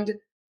around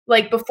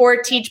like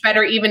before Teach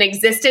Better even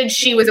existed.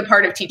 She was a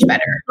part of Teach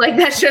Better. Like,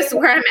 that's just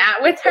where I'm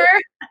at with her.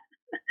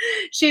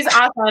 She's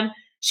awesome.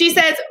 She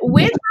says,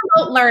 with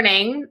remote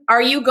learning,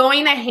 are you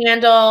going to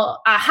handle,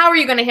 how are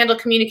you going to handle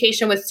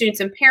communication with students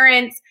and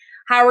parents?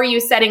 How are you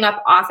setting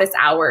up office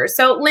hours?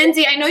 So,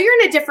 Lindsay, I know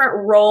you're in a different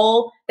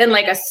role than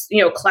like a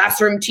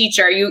classroom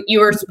teacher.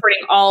 You are supporting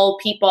all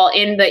people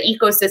in the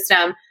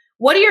ecosystem.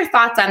 What are your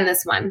thoughts on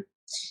this one?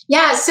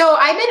 Yeah, so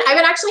I've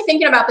been actually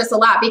thinking about this a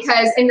lot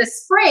because in the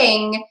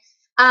spring,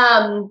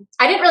 I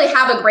didn't really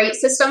have a great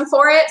system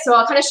for it. So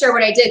I'll kind of share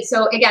what I did.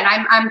 So again,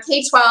 I'm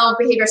K-12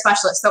 behavior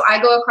specialist. So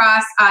I go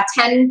across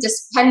 10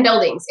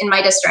 buildings in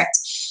my district.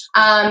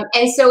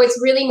 And so it's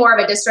really more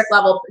of a district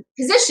level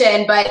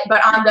position, but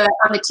on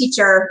the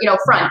teacher,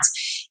 front.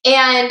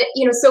 And,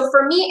 so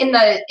for me in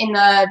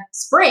the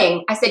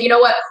spring, I said, you know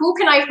what, who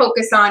can I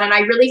focus on? And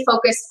I really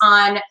focused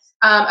on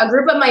a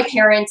group of my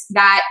parents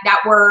that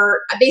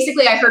were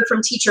basically, I heard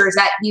from teachers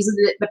that these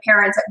are the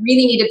parents that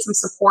really needed some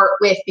support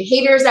with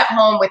behaviors at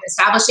home, with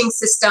establishing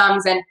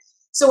systems. And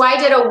so I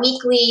did a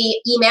weekly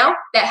email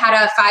that had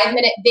a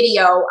 5-minute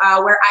video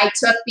where I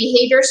took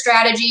behavior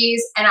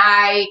strategies and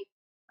I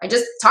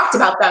just talked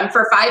about them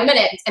for 5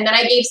 minutes. And then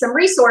I gave some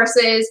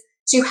resources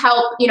to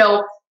help,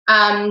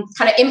 kind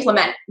of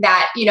implement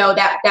that,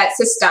 that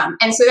system.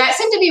 And so that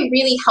seemed to be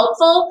really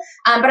helpful,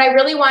 but I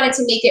really wanted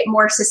to make it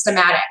more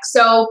systematic.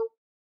 So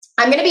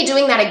I'm going to be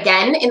doing that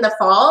again in the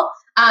fall,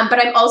 but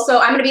I'm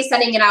going to be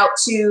sending it out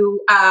to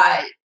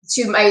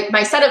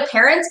my set of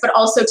parents, but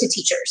also to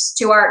teachers,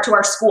 to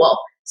our school,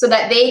 so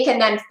that they can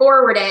then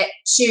forward it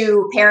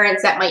to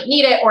parents that might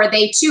need it, or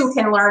they too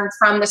can learn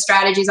from the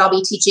strategies I'll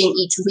be teaching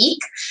each week.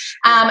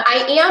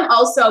 I am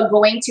also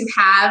going to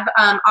have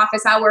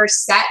office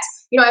hours set.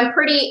 I'm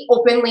pretty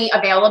openly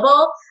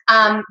available,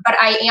 but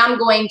I am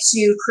going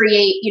to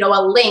create,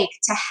 a link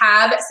to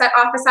have set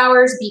office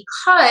hours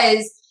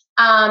because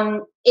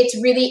it's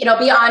really, it'll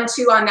be on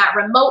that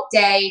remote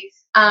day.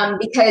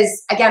 Because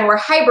again, we're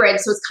hybrid,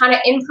 so it's kind of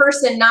in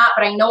person,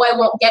 but I know I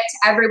won't get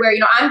to everywhere.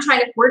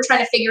 We're trying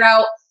to figure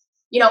out,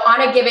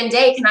 on a given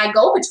day, can I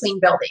go between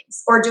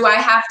buildings, or do I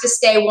have to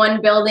stay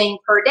one building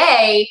per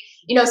day?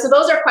 So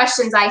those are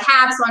questions I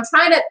have. So I'm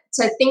trying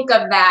to think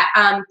of that.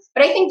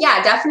 But I think,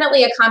 yeah,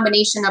 definitely a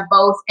combination of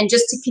both, and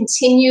just to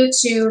continue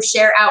to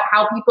share out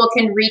how people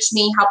can reach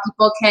me, how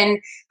people can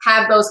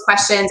have those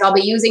questions. I'll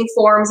be using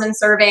forms and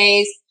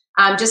surveys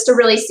just to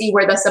really see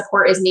where the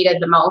support is needed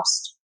the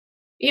most.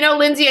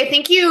 Lindsay, I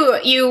think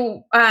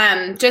you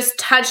just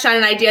touched on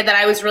an idea that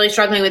I was really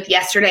struggling with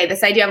yesterday,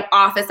 this idea of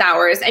office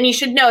hours. And you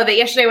should know that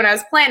yesterday when I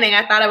was planning,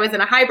 I thought I was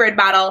in a hybrid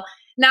model.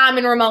 Now I'm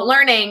in remote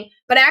learning,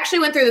 but I actually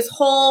went through this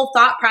whole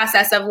thought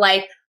process of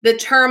like the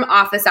term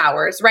office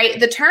hours, right?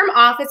 The term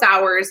office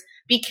hours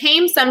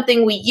became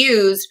something we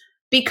used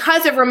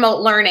because of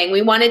remote learning.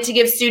 We wanted to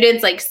give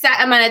students like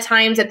set amount of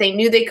times that they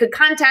knew they could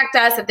contact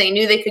us, that they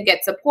knew they could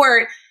get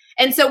support.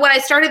 And so what I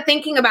started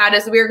thinking about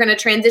as we were going to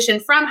transition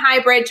from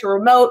hybrid to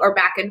remote or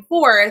back and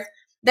forth,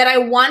 that I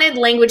wanted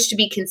language to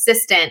be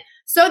consistent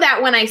so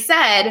that when I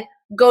said,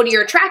 go to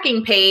your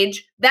tracking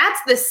page, that's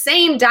the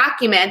same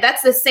document,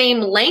 that's the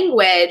same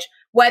language,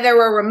 whether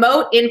we're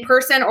remote, in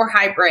person, or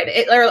hybrid.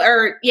 It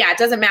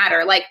doesn't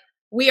matter. Like,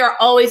 we are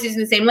always using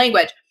the same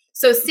language.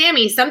 So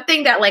Sammy,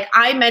 something that like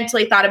I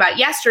mentally thought about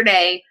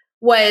yesterday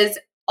was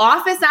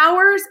office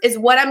hours is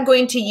what I'm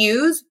going to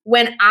use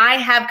when I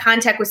have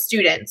contact with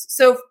students.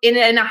 So in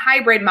a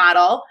hybrid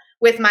model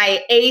with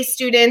my A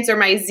students or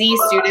my Z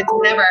students,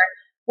 whatever,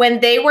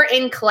 when they were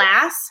in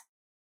class,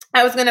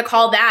 I was going to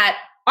call that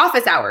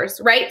office hours,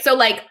 right? So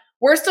like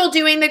we're still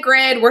doing the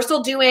grid, we're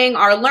still doing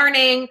our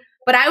learning,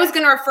 but I was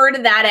going to refer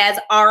to that as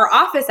our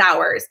office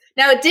hours.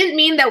 Now, it didn't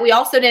mean that we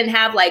also didn't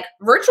have like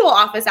virtual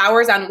office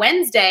hours on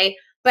Wednesday,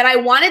 but I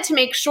wanted to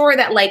make sure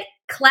that like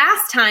class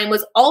time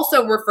was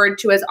also referred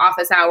to as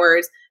office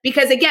hours,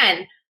 because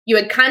again, you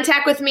had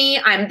contact with me,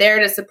 I'm there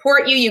to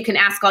support you, you can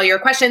ask all your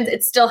questions.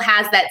 It still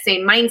has that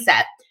same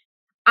mindset.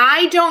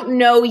 I don't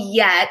know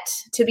yet,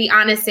 to be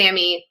honest,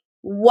 Sammy,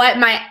 what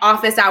my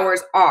office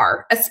hours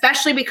are,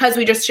 especially because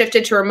we just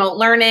shifted to remote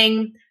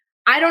learning.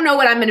 I don't know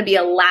what I'm going to be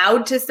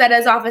allowed to set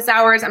as office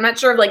hours. I'm not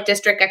sure of like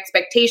district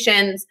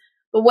expectations,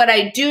 but what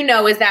I do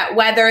know is that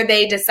whether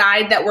they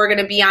decide that we're going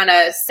to be on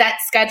a set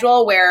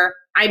schedule where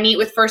I meet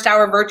with first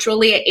hour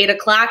virtually at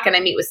 8:00 and I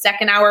meet with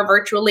second hour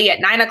virtually at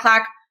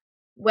 9:00,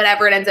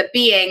 whatever it ends up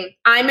being,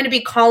 I'm going to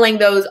be calling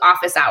those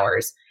office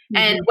hours. Mm-hmm.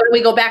 And when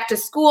we go back to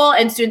school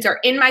and students are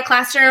in my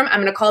classroom,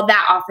 I'm going to call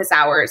that office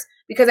hours,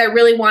 because I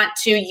really want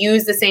to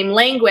use the same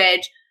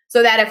language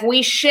so that if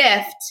we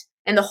shift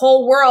and the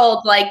whole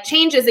world like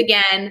changes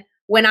again,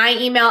 when I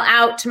email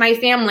out to my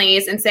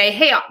families and say,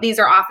 hey, these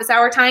are office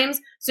hour times,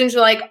 students are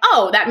like,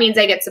 oh, that means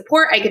I get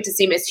support. I get to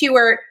see Miss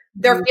Hewart.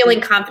 They're mm-hmm.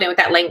 feeling confident with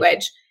that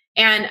language.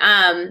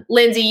 And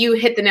Lindsay, you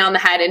hit the nail on the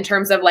head in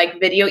terms of like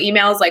video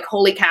emails. Like,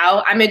 holy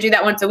cow, I'm going to do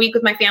that once a week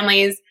with my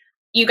families.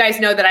 You guys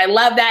know that I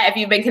love that if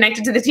you've been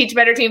connected to the Teach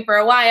Better team for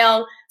a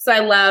while. So I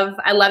love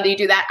that you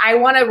do that. I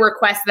want to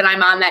request that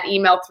I'm on that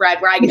email thread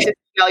where I get to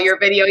email your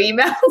video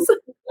emails.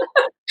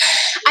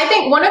 I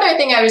think one other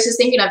thing, I was just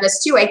thinking of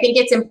this too. I think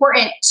it's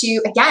important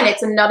to, again,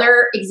 it's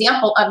another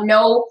example of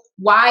know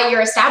why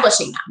you're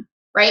establishing them,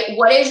 right?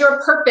 What is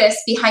your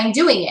purpose behind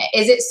doing it?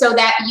 Is it so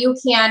that you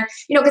can,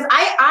 because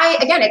I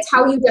again, it's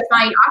how you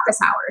define office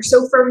hours.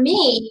 So for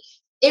me,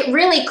 it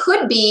really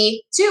could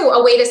be too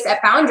a way to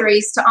set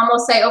boundaries, to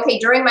almost say, okay,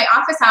 during my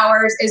office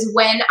hours is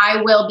when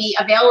I will be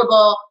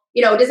available.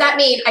 Does that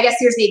mean, I guess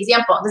here's the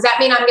example. Does that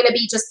mean I'm going to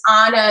be just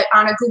on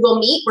a Google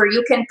Meet where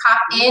you can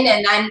pop in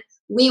and then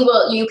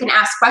you can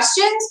ask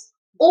questions?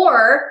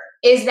 Or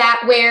is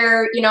that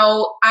where,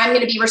 I'm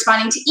going to be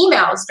responding to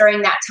emails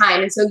during that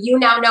time? And so you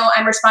now know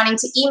I'm responding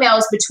to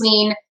emails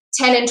between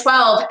 10 and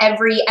 12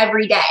 every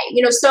day,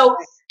 so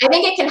I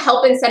think it can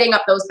help in setting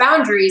up those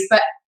boundaries,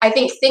 but I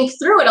think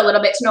through it a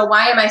little bit to know,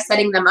 why am I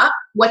setting them up?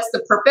 What's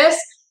the purpose?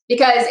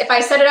 Because if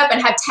I set it up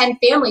and have 10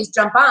 families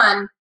jump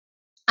on,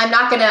 I'm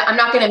not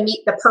gonna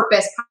meet the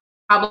purpose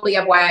probably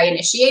of why I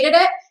initiated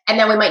it. And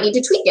then we might need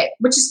to tweak it,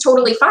 which is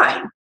totally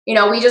fine.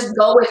 We just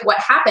go with what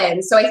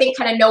happens. So I think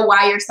kind of know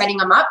why you're setting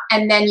them up,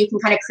 and then you can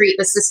kind of create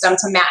the system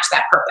to match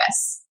that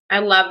purpose. I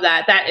love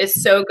that. That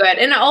is so good.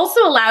 And it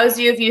also allows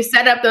you, if you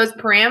set up those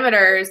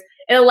parameters,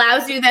 it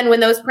allows you then when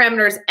those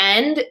parameters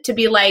end to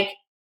be like,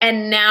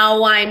 and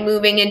now I'm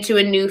moving into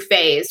a new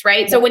phase,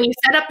 right? So when you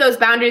set up those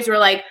boundaries, we're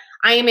like,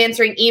 I am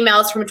answering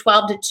emails from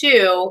 12 to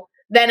 2.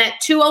 Then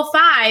at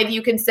 2:05,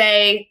 you can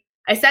say,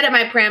 I set up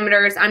my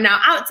parameters. I'm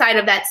now outside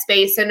of that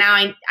space. So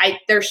now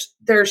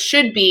there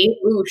should be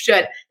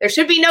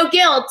no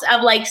guilt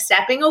of like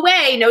stepping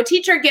away, no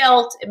teacher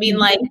guilt. I mean,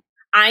 like,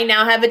 I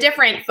now have a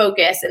different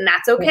focus, and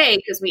that's okay,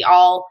 because we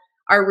all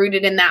are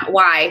rooted in that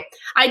why.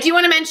 I do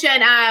want to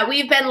mention,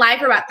 we've been live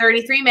for about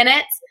 33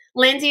 minutes.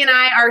 Lindsay and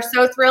I are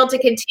so thrilled to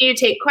continue to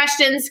take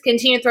questions,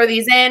 continue to throw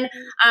these in.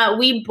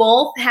 We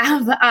both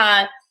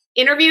have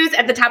interviews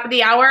at the top of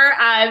the hour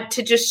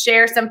to just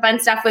share some fun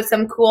stuff with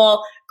some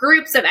cool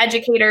groups of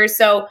educators.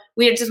 So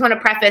we just want to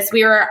preface,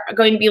 we are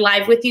going to be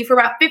live with you for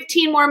about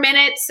 15 more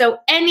minutes. So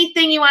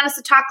anything you want us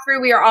to talk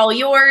through, we are all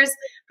yours.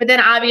 But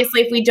then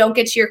obviously, if we don't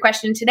get to your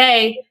question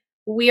today,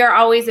 we are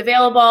always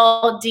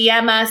available.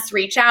 DM us,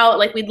 reach out.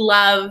 Like, we'd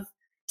love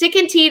to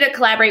continue to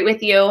collaborate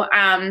with you.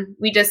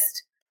 We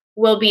just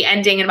will be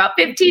ending in about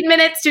 15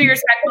 minutes to be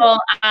respectful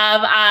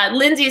of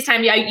Lindsay's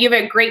time. You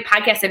have a great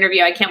podcast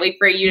interview. I can't wait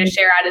for you to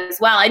share out as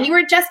well. And you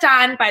were just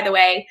on, by the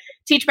way,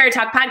 Teach Better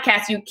Talk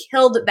podcast. You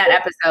killed that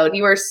episode.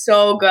 You were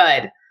so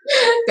good.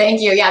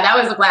 Thank you. Yeah,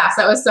 that was a blast.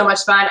 That was so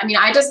much fun. I mean,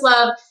 I just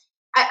love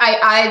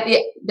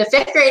the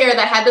fifth grader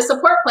that had the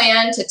support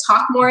plan to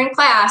talk more in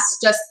class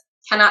just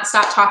cannot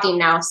stop talking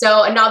now.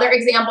 So another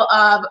example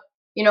of,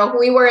 who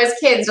we were as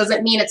kids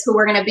doesn't mean it's who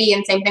we're going to be.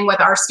 And same thing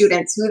with our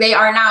students. Who they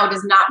are now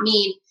does not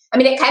mean,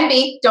 it can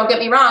be, don't get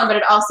me wrong, but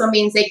it also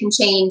means they can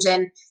change.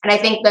 And I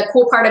think the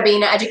cool part of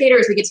being an educator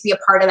is we get to be a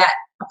part of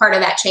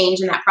that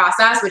change in that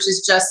process, which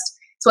is just,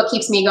 it's what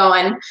keeps me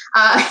going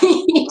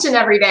each and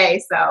every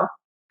day. So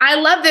I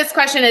love this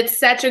question. It's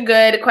such a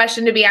good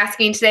question to be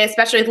asking today,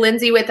 especially with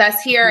Lindsay with us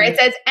here. Mm-hmm. It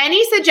says,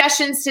 any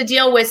suggestions to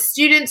deal with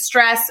student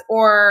stress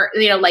or,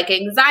 like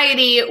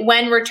anxiety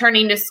when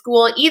returning to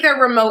school, either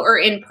remote or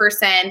in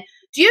person?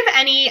 Do you have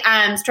any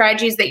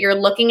strategies that you're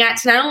looking at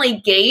to not only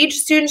gauge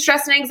student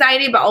stress and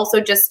anxiety, but also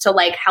just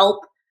to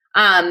help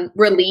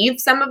relieve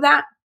some of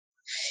that?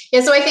 Yeah,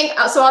 so I think,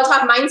 so I'll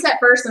talk mindset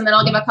first, and then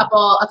I'll give a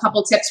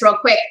couple tips real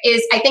quick.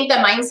 I think the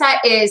mindset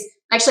is,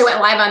 I actually went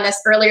live on this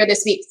earlier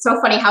this week. It's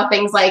so funny how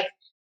things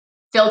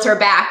filter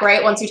back,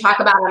 right? Once you talk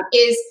about them,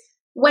 is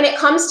when it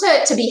comes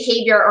to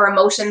behavior or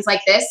emotions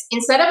like this,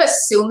 instead of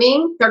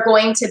assuming they're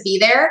going to be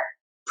there,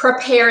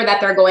 prepare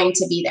that they're going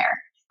to be there.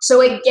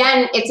 So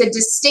again, it's a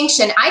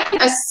distinction. I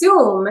can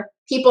assume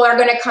people are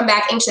going to come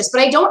back anxious,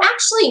 but I don't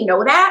actually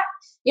know that.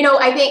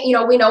 I think,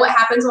 we know what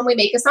happens when we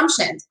make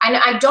assumptions. And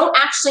I don't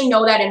actually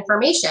know that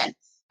information,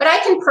 but I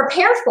can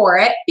prepare for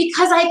it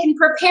because I can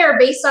prepare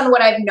based on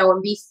what I've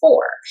known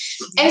before.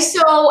 And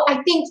so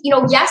I think,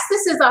 yes,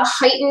 this is a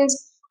heightened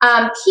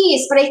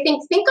piece, but I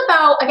think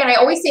about, again, I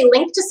always say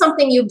link to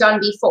something you've done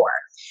before.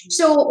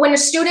 So when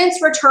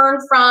students return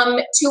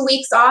from 2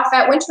 weeks off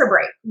at winter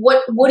break,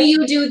 what do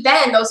you do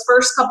then those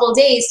first couple of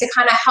days to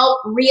kind of help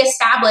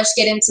reestablish,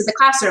 get into the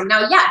classroom?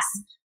 Now, yes,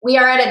 we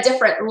are at a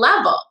different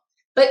level,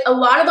 but a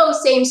lot of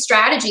those same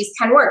strategies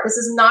can work. This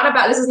is not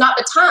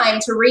the time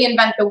to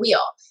reinvent the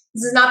wheel.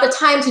 This is not the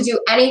time to do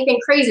anything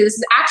crazy. This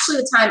is actually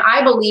the time,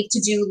 I believe,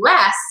 to do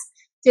less,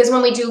 because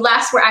when we do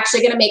less, we're actually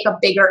going to make a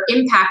bigger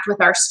impact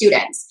with our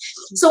students.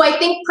 So I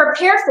think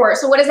prepare for it.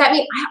 So what does that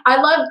mean? I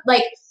love,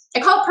 I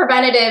call it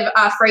preventative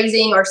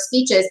phrasing or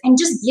speeches, and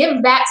just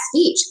give that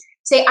speech.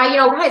 Say,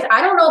 guys,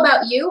 I don't know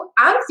about you.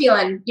 I'm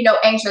feeling,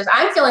 anxious.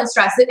 I'm feeling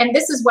stressed, and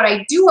this is what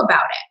I do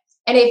about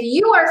it. And if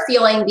you are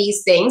feeling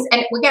these things,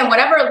 and again,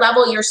 whatever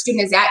level your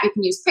student is at, you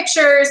can use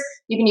pictures,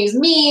 you can use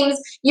memes,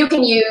 you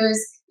can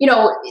use,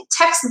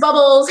 text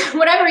bubbles,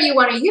 whatever you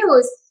want to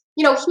use,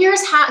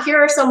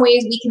 here are some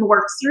ways we can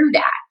work through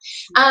that.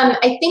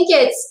 I think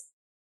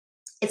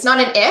it's not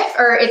an if,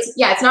 or it's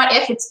not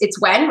if,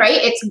 it's when, right?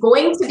 It's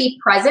going to be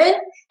present.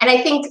 And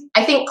I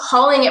think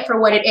calling it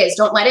for what it is,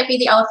 don't let it be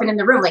the elephant in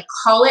the room,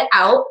 call it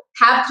out,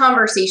 have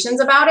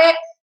conversations about it,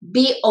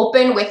 be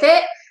open with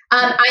it.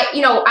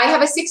 I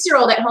have a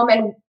 6-year-old at home,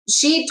 and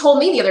she told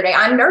me the other day,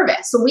 I'm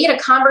nervous. So we had a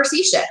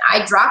conversation.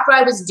 I dropped what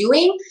I was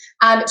doing.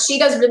 She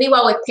does really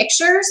well with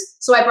pictures.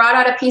 So I brought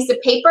out a piece of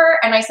paper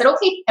and I said,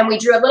 okay. And we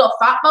drew a little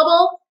thought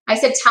bubble. I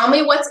said, tell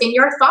me what's in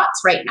your thoughts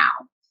right now.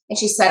 And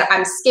she said,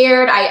 I'm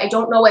scared. I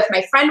don't know if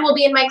my friend will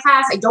be in my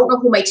class. I don't know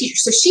who my teacher.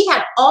 So she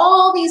had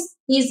all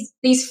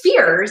these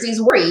fears,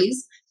 these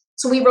worries.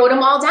 So we wrote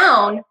them all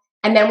down,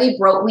 and then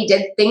we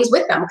did things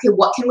with them. Okay,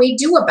 what can we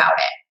do about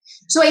it?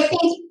 So I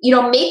think,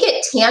 make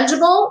it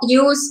tangible,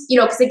 use,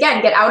 because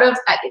again,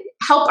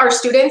 help our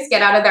students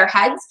get out of their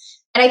heads.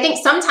 And I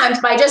think sometimes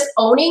by just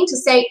owning to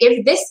say,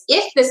 if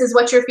this is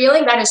what you're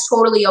feeling, that is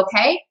totally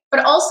okay.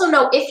 But also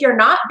know if you're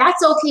not,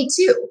 that's okay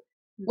too.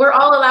 We're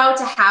all allowed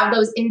to have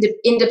those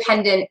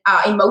independent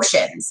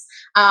emotions.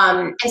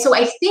 And so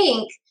I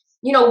think,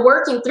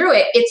 working through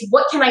it, it's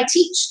what can I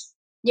teach?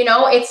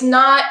 It's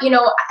not,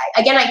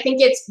 again, I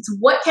think it's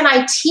what can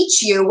I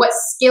teach you? What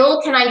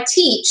skill can I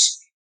teach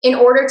in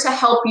order to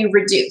help you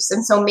reduce?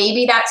 And so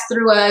maybe that's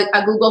through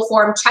a Google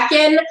form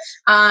check-in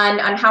on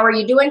how are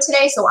you doing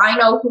today? So I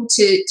know who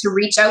to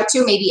reach out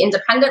to, maybe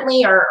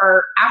independently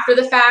or after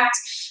the fact.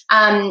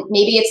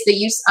 Maybe it's the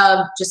use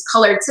of just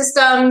colored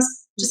systems.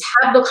 Just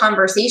have the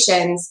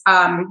conversations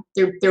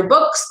through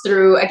books,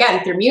 through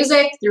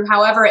music, through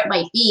however it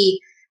might be.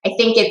 I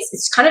think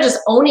it's kind of just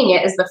owning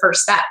it is the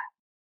first step.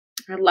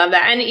 I love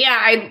that. And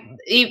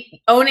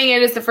owning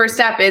it as the first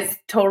step is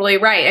totally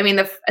right. I mean,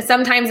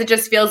 sometimes it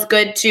just feels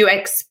good to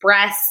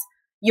express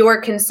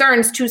your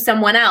concerns to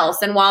someone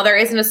else. And while there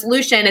isn't a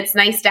solution, it's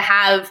nice to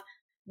have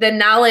the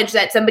knowledge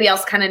that somebody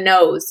else kind of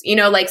knows,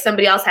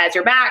 somebody else has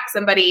your back,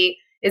 somebody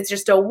is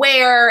just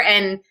aware.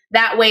 And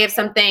that way, if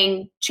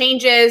something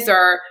changes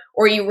or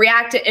you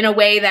react in a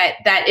way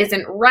that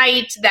isn't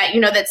right, that,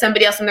 that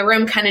somebody else in the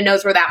room kind of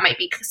knows where that might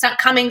be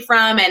coming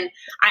from. And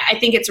I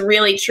think it's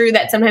really true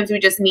that sometimes we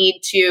just need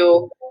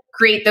to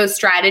create those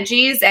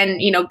strategies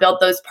and, build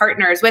those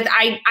partners with.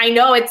 I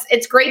know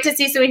it's great to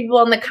see so many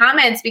people in the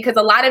comments, because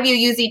a lot of you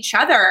use each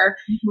other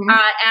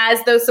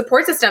as those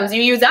support systems.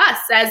 You use us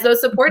as those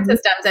support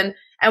systems,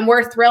 and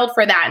we're thrilled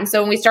for that. And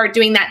so when we start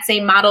doing that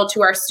same model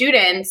to our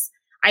students,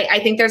 I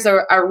think there's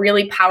a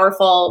really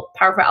powerful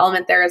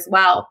element there as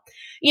well.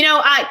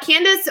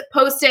 Candace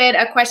posted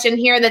a question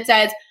here that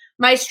says,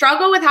 my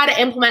struggle with how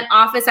to implement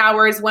office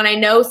hours when I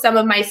know some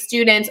of my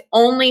students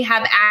only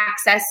have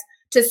access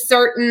to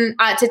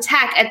to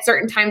tech at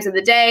certain times of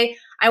the day.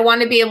 I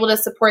want to be able to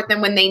support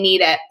them when they need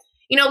it.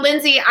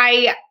 Lindsay,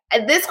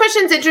 this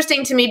question's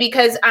interesting to me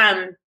because,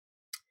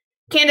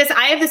 Candace,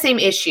 I have the same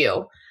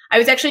issue. I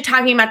was actually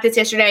talking about this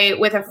yesterday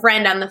with a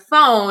friend on the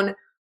phone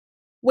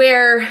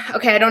where,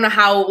 I don't know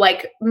how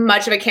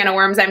much of a can of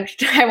worms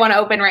I want to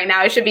open right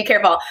now. I should be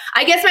careful.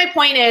 I guess my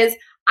point is,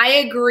 I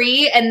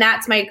agree, and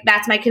that's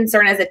my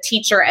concern as a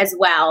teacher as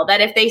well,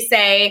 that if they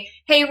say,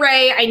 hey,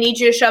 Ray, I need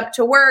you to show up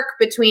to work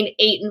between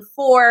 8 and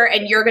 4,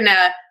 and you're going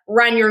to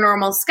run your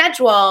normal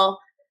schedule,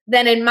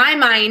 then in my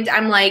mind,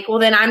 I'm like, well,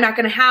 then I'm not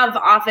going to have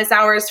office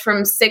hours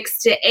from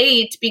 6 to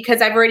 8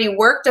 because I've already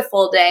worked a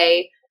full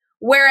day.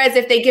 Whereas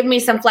if they give me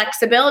some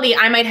flexibility,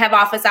 I might have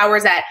office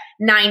hours at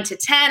 9 to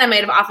 10. I might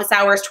have office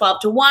hours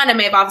 12 to 1. I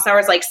may have office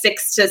hours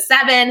 6 to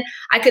 7.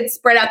 I could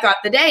spread out throughout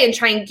the day and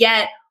try and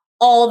get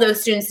all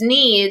those students'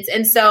 needs.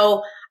 And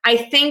so I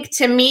think,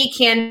 to me,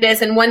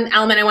 Candace, and one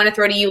element I want to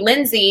throw to you,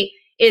 Lindsay,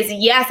 is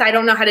yes, I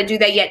don't know how to do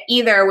that yet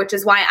either, which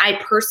is why I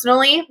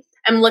personally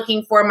am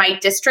looking for my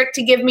district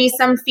to give me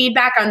some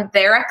feedback on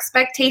their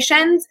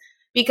expectations,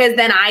 because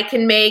then I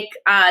can make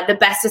the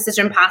best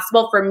decision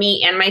possible for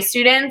me and my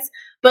students.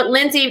 But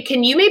Lindsay,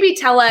 can you maybe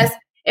tell us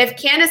if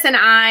Candace and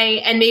I,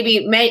 and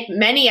maybe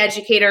many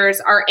educators,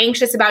 are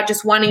anxious about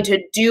just wanting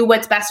to do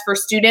what's best for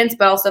students,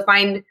 but also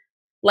find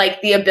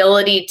the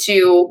ability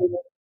to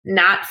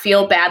not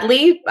feel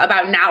badly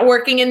about not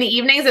working in the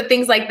evenings and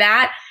things like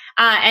that,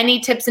 any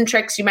tips and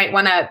tricks you might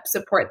want to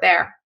support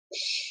there?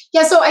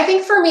 Yeah, so I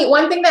think for me,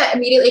 one thing that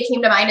immediately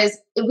came to mind is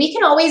we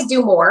can always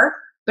do more,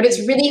 but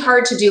it's really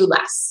hard to do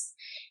less.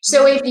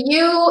 So if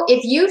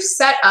you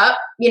set up,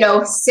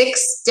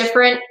 6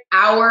 different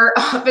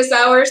office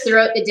hours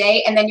throughout the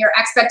day, and then your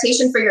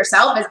expectation for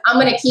yourself is, I'm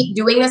going to keep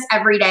doing this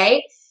every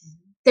day,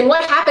 then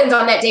what happens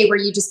on that day where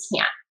you just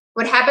can't?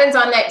 What happens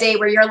on that day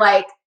where you're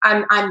like,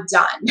 I'm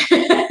done,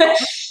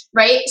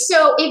 right?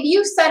 So if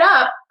you set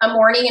up a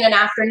morning and an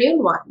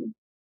afternoon one,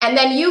 and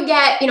then you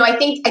get, I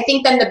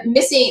think then the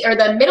missing or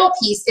the middle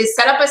piece is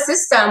set up a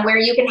system where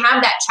you can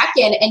have that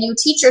check-in, and you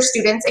teach your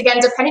students, again,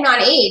 depending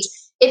on age,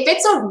 if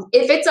it's a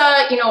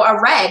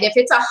red, if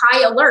it's a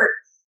high alert,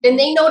 then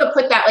they know to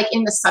put that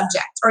in the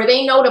subject, or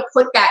they know to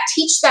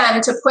teach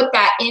them to put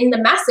that in the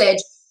message.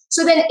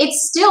 So then it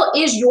still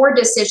is your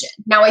decision.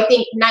 Now, I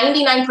think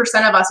 99%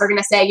 of us are going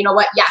to say, you know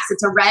what? Yes,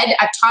 it's a red.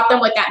 I've taught them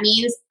what that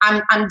means.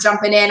 I'm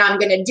jumping in. I'm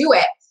going to do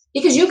it,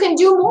 because you can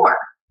do more.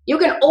 You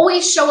can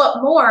always show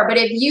up more. But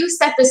if you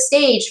set the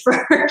stage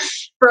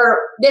for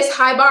this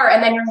high bar,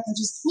 and then you're like, I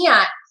just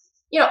can't,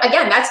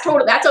 again,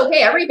 that's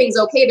okay. Everything's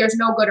okay. There's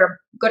no good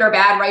or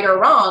bad, right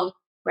or wrong.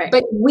 Right.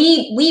 But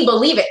we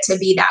believe it to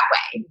be that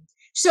way.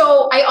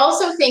 So I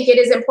also think it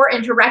is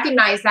important to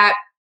recognize that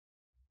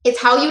it's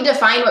how you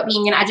define what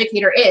being an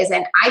educator is.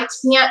 And I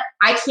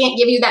can't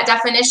give you that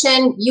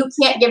definition. You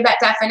can't give that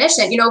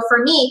definition.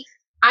 For me,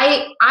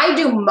 I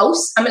do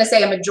I'm going to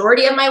say a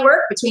majority of my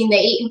work between the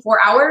 8 and 4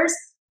 hours,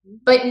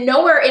 but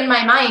nowhere in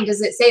my mind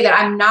does it say that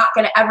I'm not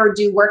going to ever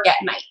do work at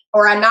night,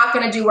 or I'm not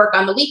going to do work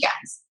on the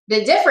weekends.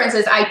 The difference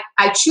is I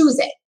choose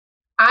it.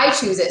 I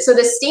choose it. So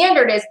the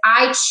standard is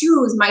I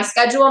choose my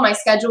schedule. My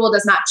schedule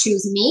does not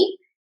choose me.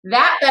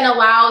 That then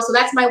allows, so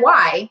that's my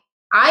why.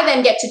 I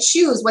then get to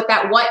choose what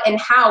that what and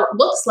how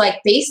looks like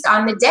based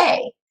on the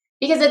day.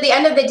 Because at the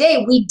end of the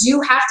day, we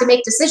do have to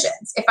make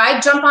decisions. If I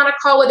jump on a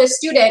call with a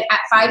student at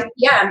 5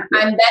 p.m.,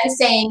 I'm then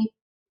saying,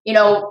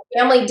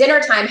 family dinner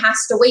time has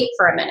to wait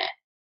for a minute.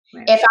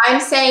 Right. If I'm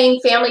saying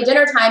family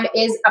dinner time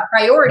is a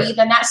priority,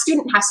 then that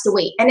student has to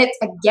wait. And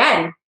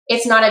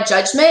it's not a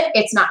judgment.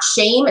 It's not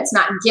shame. It's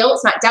not guilt.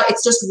 It's not doubt.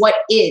 It's just what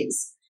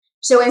is.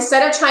 So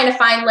instead of trying to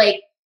find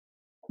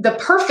the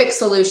perfect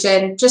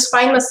solution, just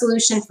find the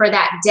solution for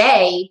that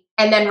day,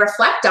 and then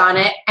reflect on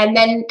it, and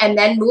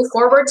then move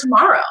forward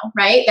tomorrow,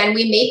 right? Then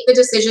we make the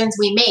decisions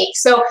we make.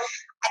 So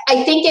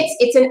I think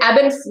it's an ebb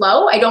and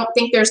flow. I don't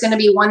think there's going to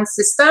be one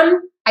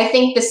system. I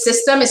think the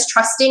system is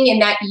trusting in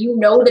that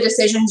the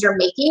decisions you're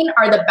making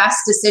are the best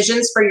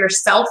decisions for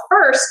yourself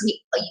first.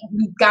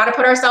 We've got to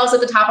put ourselves at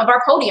the top of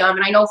our podium.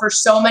 And I know for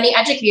so many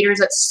educators,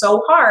 it's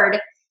so hard.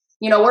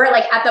 We're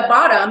at the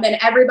bottom and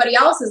everybody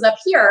else is up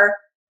here.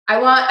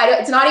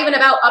 It's not even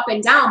about up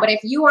and down, but if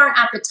you aren't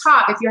at the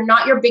top, if you're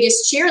not your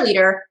biggest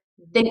cheerleader,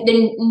 then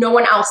no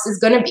one else is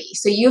going to be.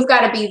 So you've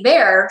got to be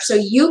there so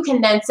you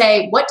can then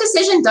say, what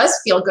decision does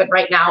feel good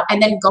right now?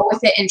 And then go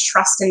with it and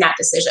trust in that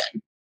decision.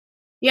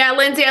 Yeah,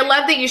 Lindsay, I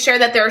love that you share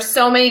that there are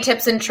so many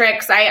tips and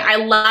tricks. I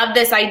love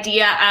this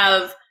idea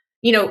of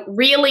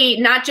really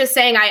not just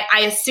saying, I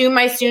assume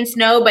my students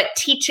know, but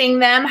teaching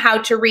them how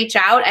to reach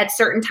out at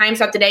certain times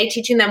throughout the day,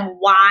 teaching them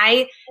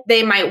why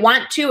they might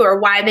want to or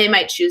why they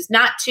might choose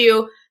not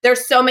to.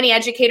 There's so many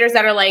educators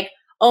that are like,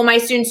 oh, my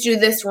students do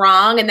this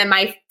wrong. And then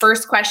my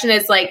first question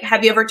is like,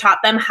 have you ever taught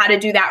them how to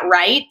do that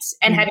right?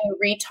 And have you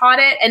retaught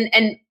it?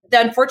 And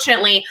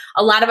unfortunately,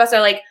 a lot of us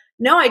are like,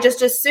 no, I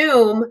just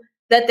assume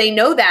that they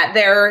know that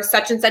they're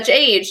such and such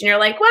age. And you're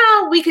like,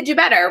 well, we could do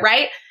better,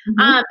 right?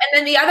 And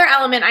then the other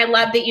element I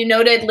love that you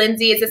noted,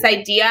 Lindsay, is this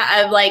idea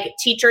of like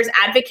teachers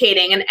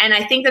advocating. And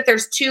I think that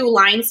there's two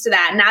lines to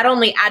that, not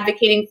only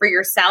advocating for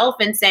yourself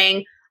and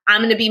saying,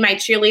 I'm going to be my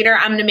cheerleader,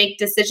 I'm going to make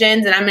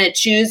decisions, and I'm going to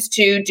choose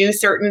to do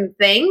certain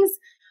things,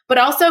 but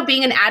also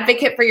being an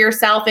advocate for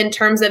yourself in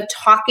terms of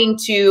talking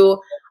to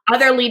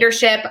other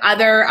leadership,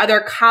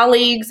 other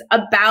colleagues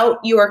about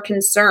your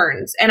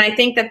concerns. And I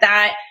think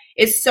that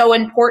is so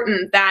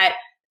important, that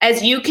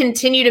as you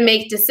continue to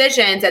make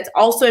decisions, it's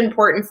also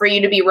important for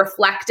you to be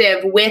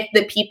reflective with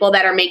the people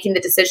that are making the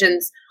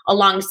decisions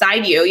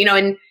alongside you.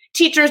 And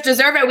teachers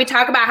deserve it. We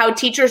talk about how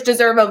teachers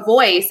deserve a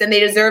voice and they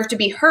deserve to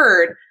be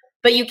heard,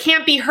 but you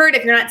can't be heard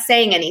if you're not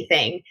saying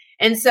anything.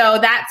 And so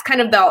that's kind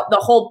of the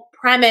whole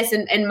premise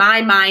in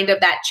my mind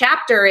of that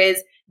chapter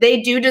is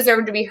they do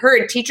deserve to be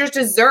heard. Teachers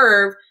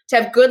deserve to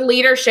have good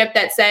leadership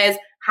that says,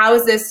 how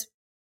is this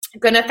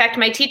going to affect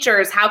my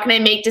teachers? How can I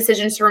make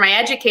decisions for my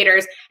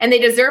educators? And they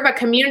deserve a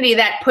community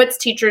that puts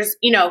teachers,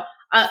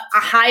 a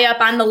high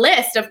up on the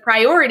list of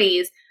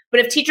priorities.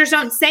 But if teachers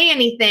don't say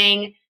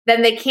anything,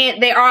 then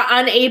they are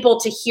unable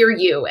to hear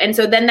you. And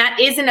so then that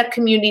isn't a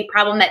community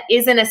problem. That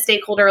isn't a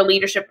stakeholder or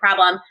leadership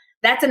problem.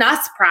 That's an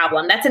us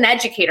problem. That's an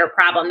educator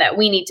problem that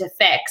we need to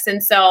fix.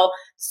 And so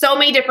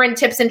many different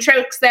tips and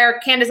tricks there.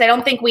 Candace, I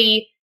don't think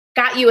we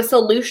got you a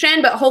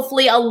solution, but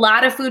hopefully a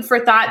lot of food for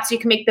thought so you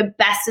can make the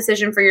best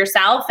decision for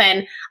yourself.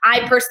 And I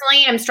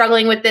personally am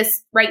struggling with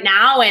this right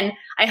now. And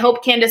I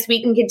hope, Candace,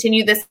 we can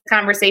continue this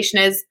conversation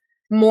as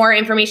more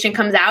information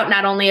comes out,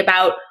 not only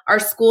about our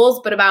schools,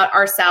 but about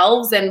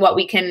ourselves and what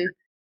we can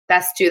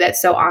best do.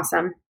 That's so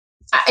awesome.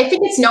 I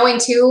think it's knowing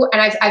too,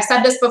 and I've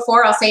said this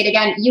before, I'll say it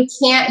again, you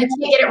can't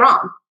get it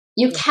wrong.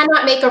 You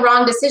cannot make a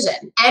wrong decision.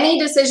 Any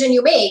decision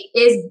you make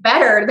is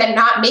better than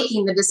not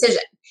making the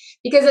decision.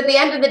 Because at the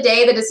end of the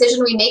day, the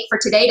decision we make for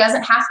today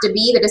doesn't have to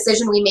be the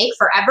decision we make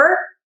forever.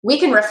 We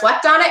can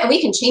reflect on it and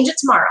we can change it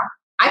tomorrow.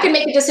 I can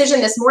make a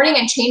decision this morning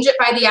and change it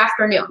by the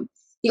afternoon.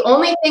 The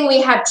only thing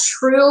we have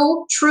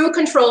true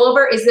control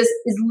over is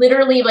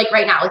literally like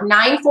right now, like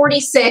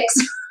 9:46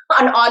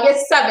 on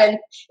August 7th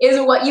is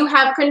what you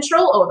have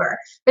control over.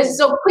 Because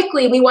so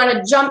quickly we want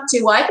to jump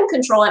to, well, I can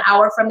control an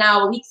hour from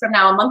now, a week from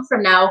now, a month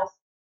from now.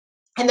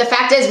 And the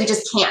fact is we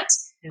just can't.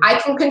 I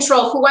can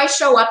control who I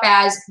show up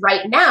as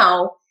right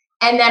now,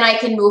 and then I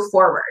can move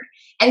forward.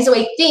 And so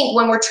I think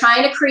when we're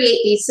trying to create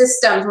these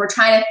systems, we're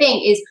trying to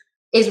think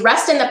is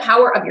rest in the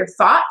power of your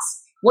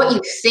thoughts, what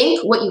you think,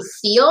 what you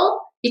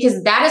feel,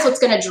 because that is what's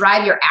going to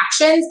drive your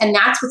actions. And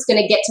that's what's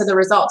going to get to the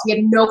results. We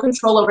have no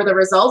control over the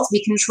results.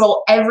 We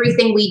control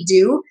everything we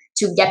do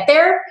to get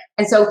there.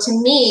 And so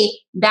to me,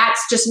 that's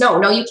just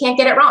no, you can't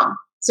get it wrong.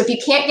 So if you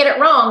can't get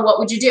it wrong, what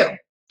would you do?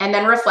 And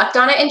then reflect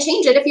on it and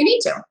change it if you need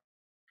to.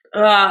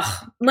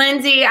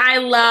 Lindsay, I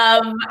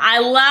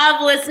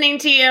love listening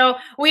to you.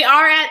 We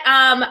are at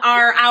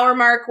our hour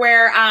mark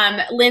where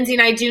Lindsay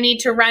and I do need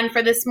to run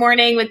for this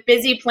morning with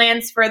busy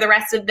plans for the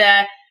rest of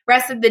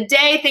the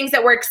day, things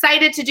that we're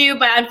excited to do,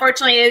 but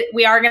unfortunately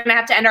we are going to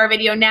have to end our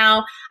video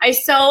now. I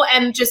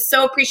am just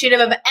so appreciative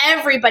of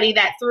everybody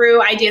that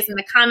threw ideas in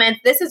the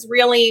comments. This is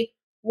really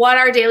what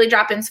our daily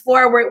drop-ins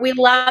for. We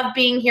love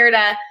being here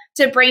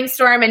to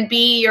brainstorm and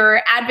be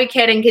your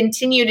advocate and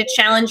continue to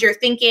challenge your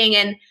thinking.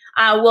 And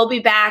we'll be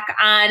back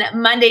on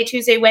Monday,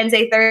 Tuesday,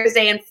 Wednesday,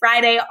 Thursday, and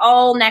Friday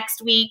all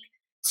next week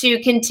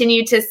to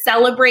continue to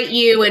celebrate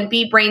you and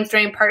be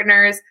brainstorming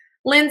partners.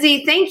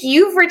 Lindsay, thank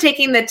you for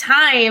taking the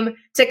time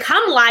to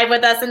come live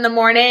with us in the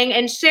morning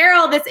and share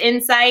all this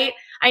insight.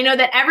 I know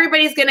that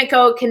everybody's going to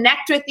go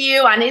connect with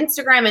you on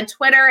Instagram and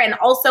Twitter and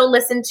also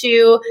listen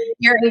to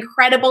your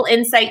incredible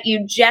insight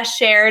you just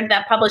shared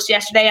that published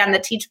yesterday on the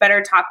Teach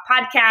Better Talk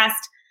podcast.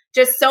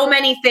 Just so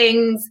many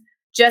things.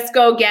 Just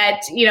go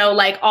get,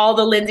 like all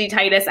the Lindsay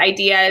Titus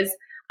ideas.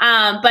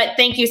 But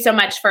thank you so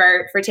much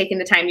for taking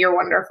the time. You're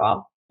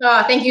wonderful.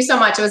 Oh, thank you so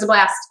much. It was a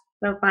blast.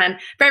 So fun.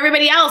 For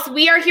everybody else,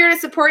 we are here to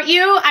support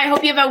you. I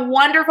hope you have a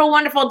wonderful,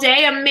 wonderful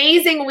day,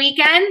 amazing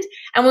weekend,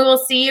 and we will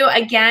see you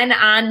again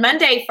on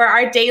Monday for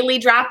our daily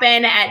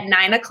drop-in at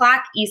 9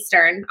 o'clock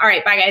Eastern. All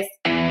right, bye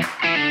guys.